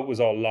coat was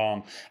all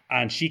long.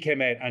 And she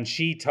came out and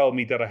she told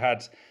me that I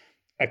had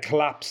a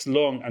collapsed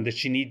lung and that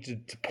she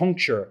needed to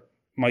puncture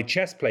my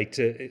chest plate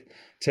to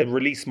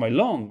release my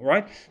lung.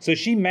 Right, so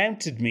she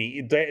mounted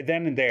me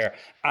then and there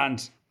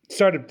and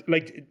started,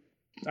 like,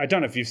 I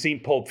don't know if you've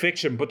seen Pulp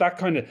Fiction, but that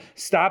kind of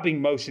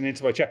stabbing motion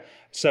into my chest.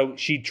 So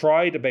she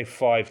tried about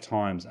 5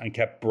 times and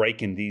kept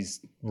breaking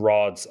these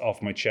rods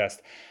off my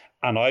chest.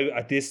 And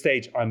at this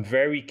stage, I'm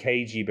very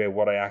cagey about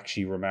what I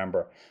actually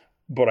remember.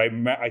 But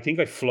I think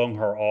I flung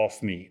her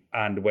off me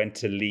and went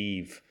to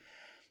leave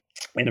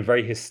in a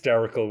very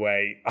hysterical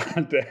way.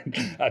 And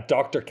then a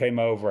doctor came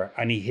over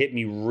and he hit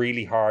me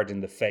really hard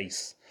in the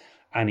face.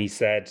 And he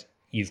said,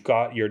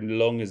 your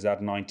lung is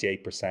at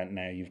 98%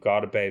 now. You've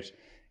got about,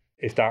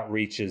 if that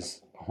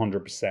reaches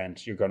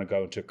 100%, you're going to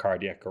go into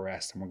cardiac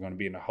arrest and we're going to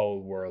be in a whole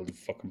world of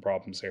fucking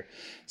problems here.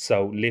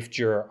 So lift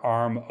your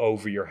arm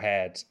over your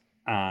head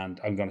and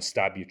I'm going to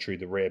stab you through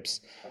the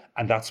ribs.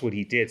 And that's what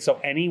he did.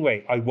 So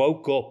anyway, I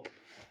woke up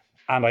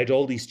and I had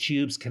all these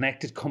tubes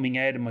connected coming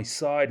out of my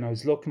side and I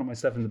was looking at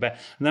myself in the bed.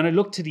 And then I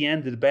looked to the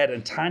end of the bed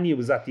and Tanya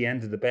was at the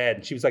end of the bed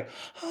and she was like,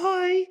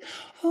 hi,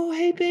 oh,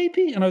 hey,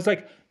 baby. And I was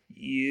like,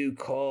 you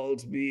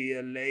called me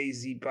a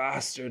lazy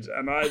bastard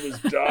and I was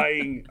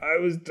dying.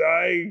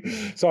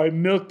 So I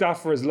milked that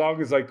for as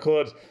long as I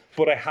could.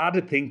 But I had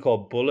a thing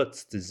called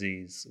Bullett's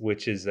disease,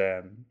 which is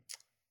a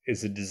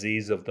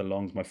disease of the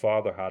lungs. My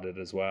father had it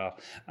as well.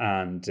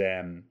 And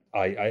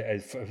I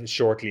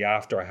shortly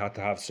after, I had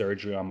to have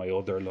surgery on my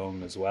other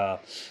lung as well.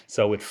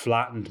 So it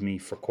flattened me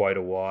for quite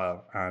a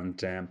while.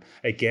 And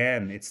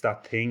again, it's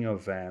that thing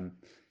of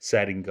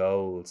setting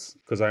goals.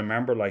 Because I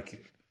remember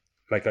like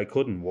I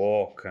couldn't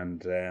walk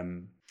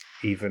and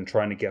even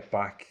trying to get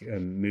back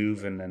and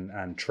moving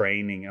and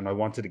training. And I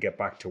wanted to get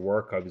back to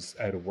work. I was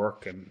out of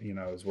work and,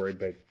 I was worried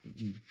about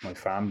my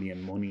family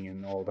and money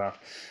and all that.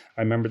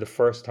 I remember the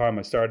first time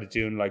I started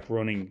doing like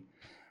running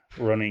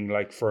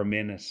like for a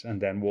minute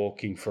and then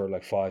walking for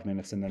like 5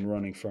 minutes and then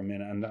running for a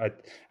minute. And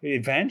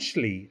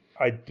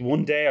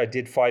one day I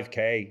did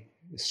 5K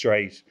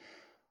straight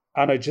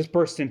and I just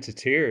burst into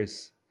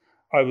tears.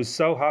 I was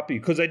so happy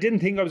because I didn't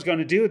think I was going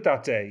to do it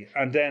that day.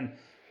 And then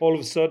all of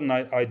a sudden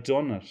I'd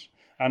done it.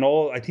 And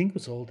I think it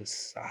was all the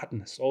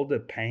sadness, all the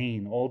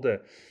pain, all the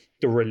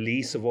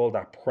release of all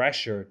that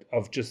pressure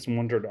of just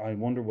I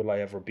wonder, will I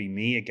ever be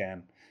me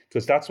again?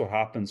 Because that's what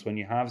happens when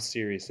you have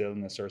serious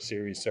illness or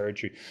serious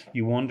surgery.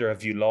 You wonder,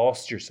 have you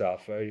lost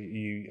yourself? Are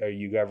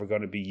you ever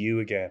going to be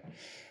you again?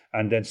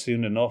 And then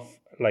soon enough,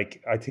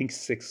 like I think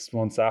 6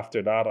 months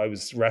after that, I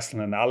was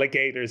wrestling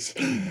alligators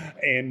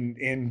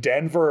in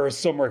Denver or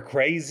somewhere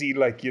crazy,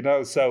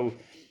 so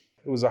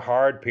it was a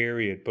hard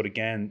period. But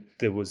again,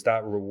 there was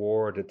that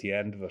reward at the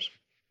end of it.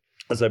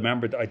 As I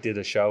remember, I did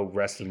a show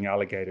wrestling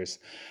alligators,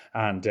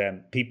 and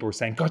people were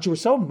saying, "God, you were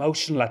so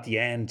emotional at the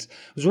end.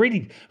 It was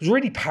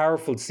really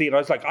powerful to see it." I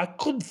was like, I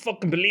couldn't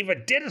fucking believe I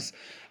did it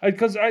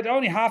because I'd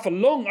only half a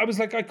lung. I was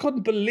like, I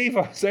couldn't believe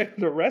I was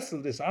able to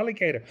wrestle this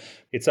alligator.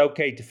 It's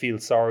okay to feel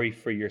sorry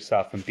for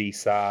yourself and be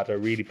sad. I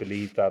really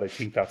believe that. I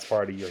think that's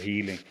part of your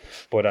healing.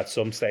 But at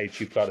some stage,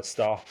 you've got to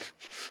stop,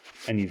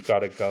 and you've got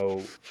to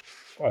go.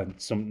 And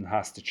something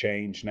has to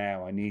change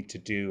now. I need to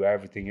do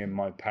everything in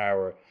my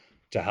power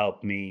to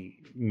help me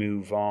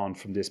move on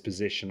from this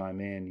position I'm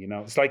in.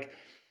 It's like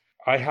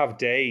I have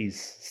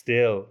days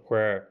still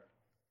where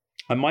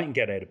I mightn't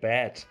get out of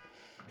bed.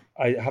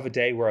 I have a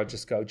day where I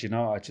just go,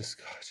 I just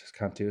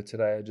can't do it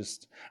today.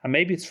 And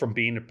maybe it's from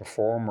being a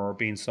performer or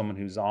being someone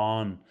who's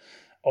on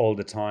all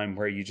the time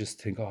where you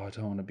just think, I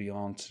don't want to be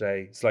on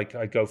today. It's like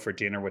I go for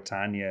dinner with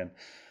Tanya and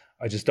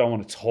I just don't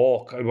want to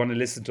talk. I want to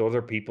listen to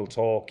other people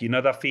talk. You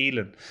know that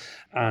feeling?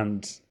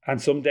 And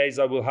some days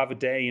I will have a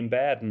day in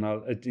bed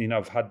and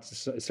I've had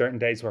certain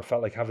days where I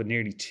felt like having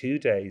nearly 2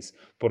 days,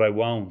 but I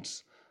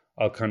won't.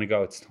 I'll kind of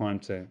go, it's time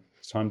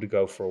to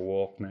go for a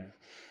walk now.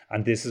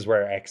 And this is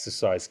where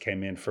exercise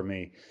came in for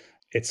me.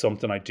 It's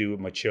something I do with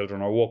my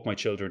children. I walk my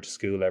children to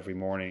school every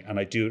morning, and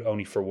I do it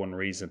only for one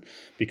reason,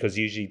 because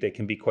usually they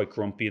can be quite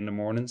grumpy in the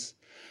mornings.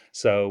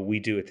 So we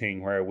do a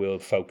thing where we'll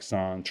focus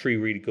on 3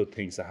 really good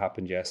things that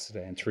happened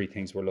yesterday and 3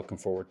 things we're looking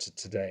forward to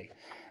today.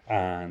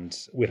 And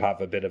we'll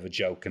have a bit of a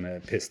joke and a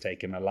piss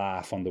take and a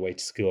laugh on the way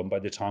to school. And by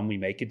the time we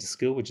make it to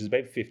school, which is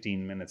about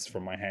 15 minutes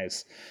from my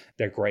house,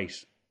 they're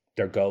great.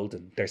 They're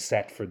golden. They're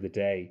set for the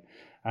day.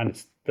 And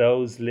it's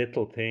those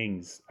little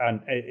things.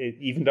 And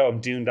even though I'm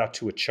doing that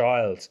to a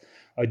child,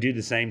 I do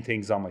the same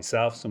things on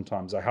myself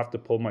sometimes. I have to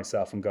pull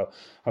myself and go,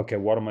 okay,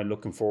 what am I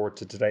looking forward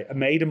to today? A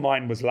mate of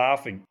mine was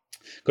laughing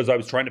because I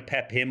was trying to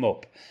pep him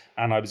up.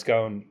 And I was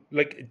going,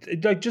 like,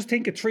 just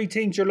think of 3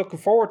 things you're looking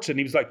forward to. And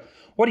he was like,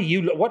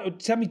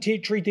 tell me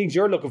 3 things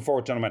you're looking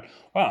forward to. And I went,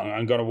 well,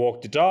 I'm going to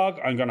walk the dog.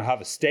 I'm going to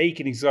have a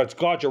steak. And he's like,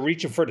 God, you're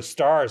reaching for the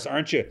stars,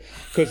 aren't you?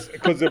 Because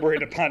we're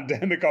in a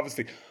pandemic,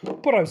 obviously.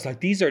 But I was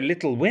like, these are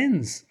little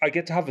wins. I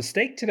get to have a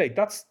steak today.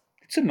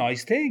 It's a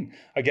nice thing.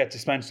 I get to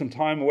spend some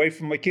time away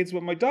from my kids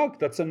with my dog.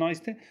 That's a nice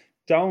thing.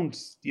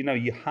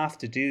 You have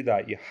to do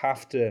that. You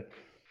have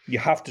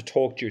to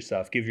talk to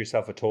yourself, give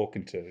yourself a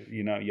talking to,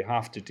 you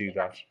have to do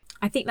that.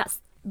 I think that's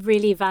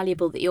really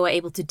valuable that you're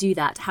able to do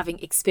that, having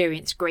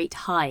experienced great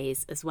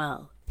highs as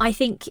well. I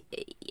think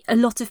a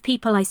lot of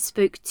people I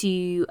spoke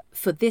to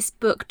for this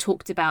book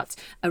talked about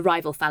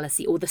arrival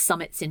fallacy or the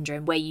summit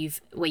syndrome, where you've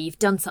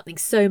done something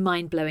so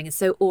mind-blowing and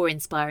so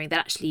awe-inspiring that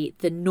actually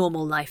the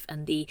normal life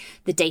and the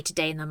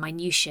day-to-day and the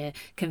minutiae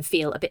can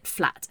feel a bit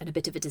flat and a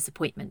bit of a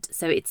disappointment.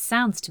 So it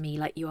sounds to me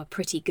like you are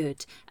pretty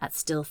good at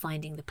still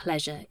finding the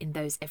pleasure in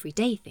those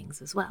everyday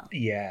things as well.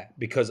 Yeah,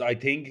 because I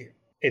think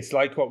it's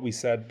like what we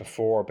said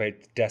before about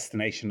the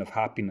destination of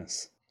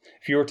happiness.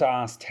 If you were to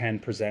ask 10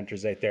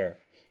 presenters out there,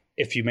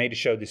 if you made a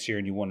show this year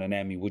and you won an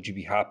Emmy, would you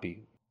be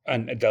happy?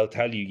 And they'll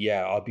tell you,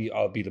 yeah,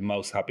 I'll be the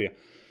most happy.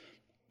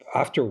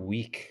 After a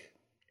week,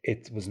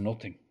 it was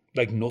nothing.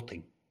 Like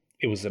nothing.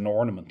 It was an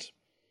ornament.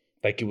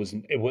 Like it was,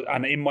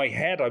 and in my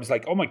head, I was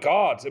like, oh my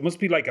God, it must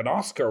be like an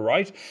Oscar,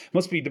 right? It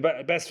must be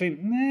the best film.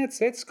 Nah,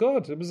 it's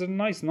good. It was a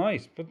nice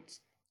night, but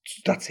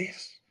that's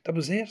it. That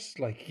was it.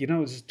 Like,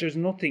 there's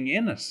nothing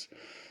in it.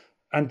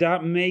 And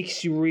that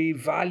makes you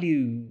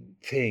revalue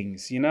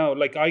things,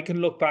 Like I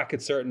can look back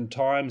at certain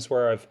times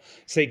where I've,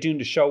 say, doing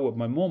the show with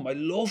my mum. I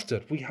loved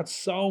it. We had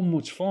so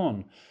much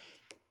fun.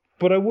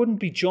 But I wouldn't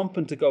be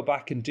jumping to go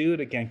back and do it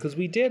again because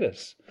we did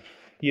it,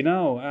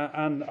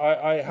 And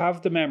I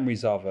have the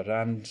memories of it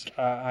and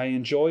I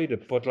enjoyed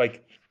it. But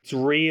like, it's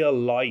real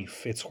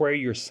life. It's where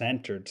you're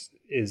centered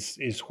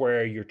is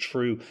where you're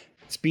true.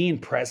 It's being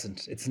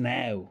present. It's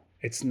now.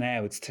 It's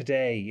now, it's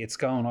today, it's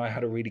going, I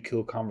had a really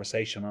cool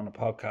conversation on a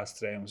podcast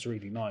today and it was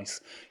really nice.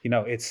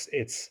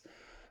 It's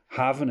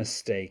having a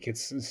steak,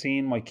 it's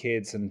seeing my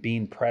kids and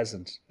being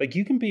present. Like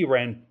you can be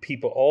around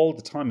people all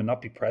the time and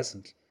not be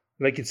present.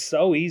 Like it's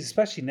so easy,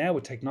 especially now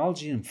with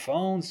technology and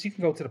phones. You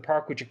can go to the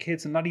park with your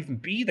kids and not even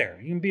be there.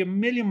 You can be a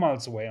million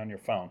miles away on your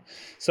phone.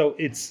 So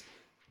it's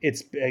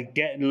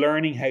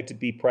learning how to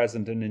be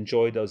present and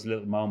enjoy those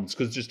little moments.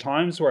 Because there's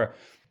times where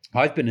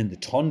I've been in the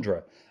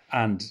tundra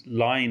and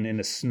lying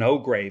in a snow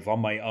grave on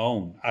my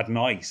own at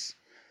night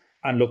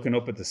and looking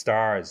up at the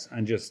stars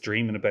and just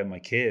dreaming about my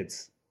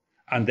kids.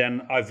 And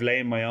then I've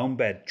laid in my own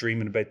bed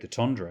dreaming about the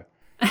tundra.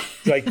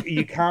 It's like,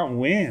 you can't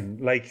win.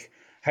 Like,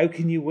 how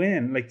can you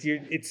win? Like,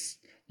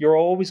 you're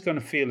always going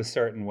to feel a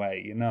certain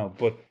way,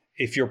 But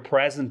if you're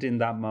present in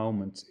that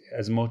moment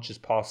as much as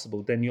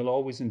possible, then you'll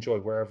always enjoy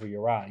wherever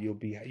you're at.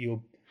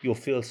 You'll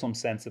feel some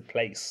sense of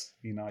place,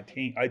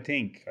 I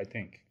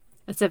think.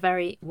 It's a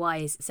very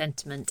wise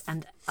sentiment.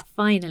 And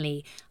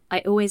finally,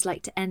 I always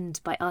like to end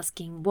by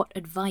asking what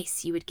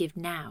advice you would give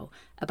now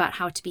about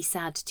how to be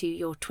sad to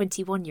your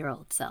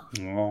 21-year-old self.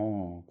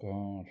 Oh,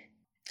 God.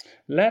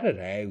 Let it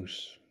out.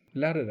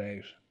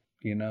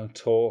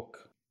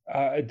 Talk.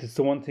 It's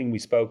the one thing we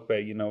spoke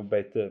about,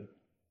 about the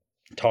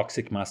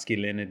toxic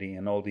masculinity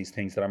and all these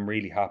things that I'm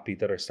really happy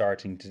that are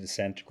starting to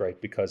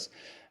disintegrate, because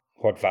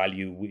our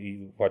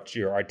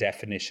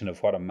definition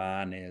of what a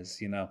man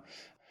is,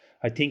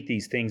 I think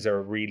these things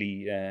are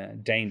really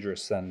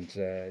dangerous and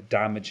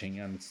damaging,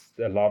 and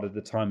a lot of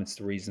the time it's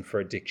the reason for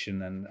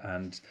addiction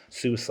and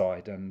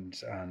suicide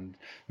and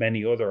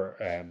many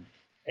other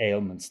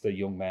ailments that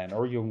young men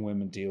or young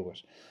women deal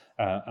with.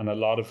 And a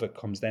lot of it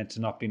comes down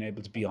to not being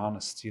able to be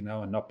honest,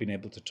 and not being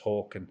able to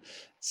talk and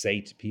say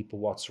to people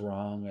what's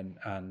wrong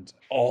and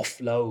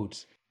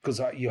offload,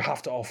 because you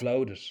have to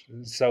offload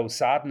it. So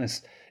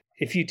sadness,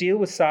 if you deal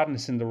with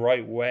sadness in the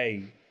right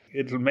way,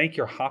 it'll make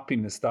your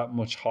happiness that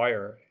much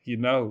higher,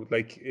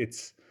 like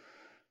it's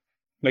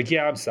like,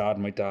 yeah, I'm sad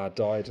my dad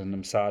died and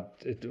I'm sad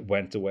it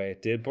went the way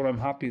it did, but I'm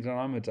happy that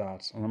I'm a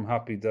dad and I'm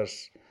happy that,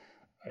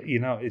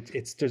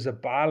 there's a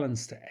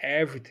balance to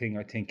everything,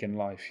 I think, in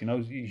life,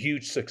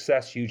 huge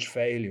success, huge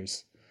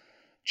failures.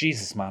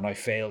 Jesus, man, I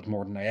failed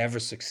more than I ever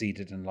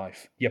succeeded in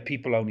life. Yet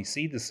people only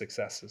see the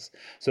successes.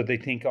 So they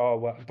think, oh,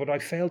 well, but I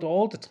failed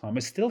all the time.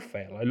 I still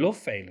fail. I love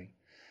failing.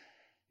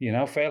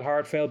 Fail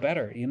hard, fail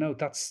better.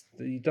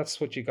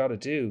 That's what you got to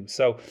do.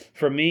 So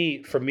for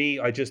me,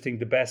 I just think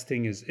the best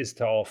thing is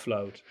to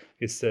offload,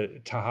 is to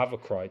have a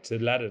cry, to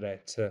let it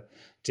out,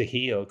 to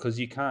heal. Because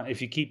you can't,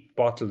 if you keep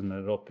bottling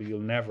it up,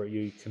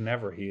 you can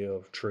never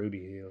truly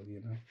heal.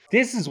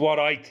 This is what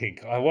I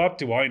think. What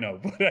do I know?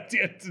 But at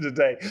the end of the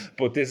day,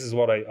 this is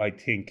what I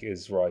think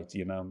is right.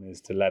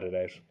 Is to let it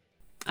out.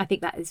 I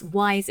think that is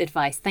wise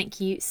advice. Thank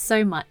you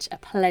so much. A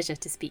pleasure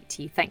to speak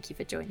to you. Thank you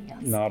for joining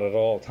us. Not at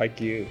all. Thank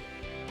you.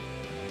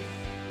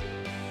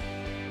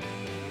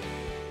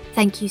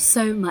 Thank you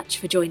so much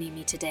for joining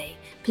me today.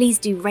 Please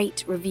do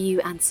rate, review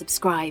and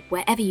subscribe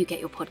wherever you get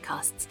your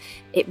podcasts.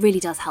 It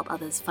really does help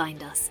others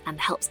find us and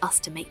helps us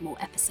to make more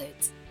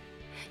episodes.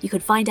 You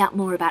can find out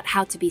more about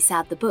How to Be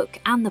Sad the book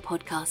and the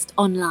podcast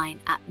online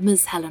at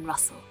Ms. Helen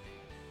Russell.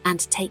 And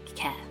take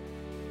care.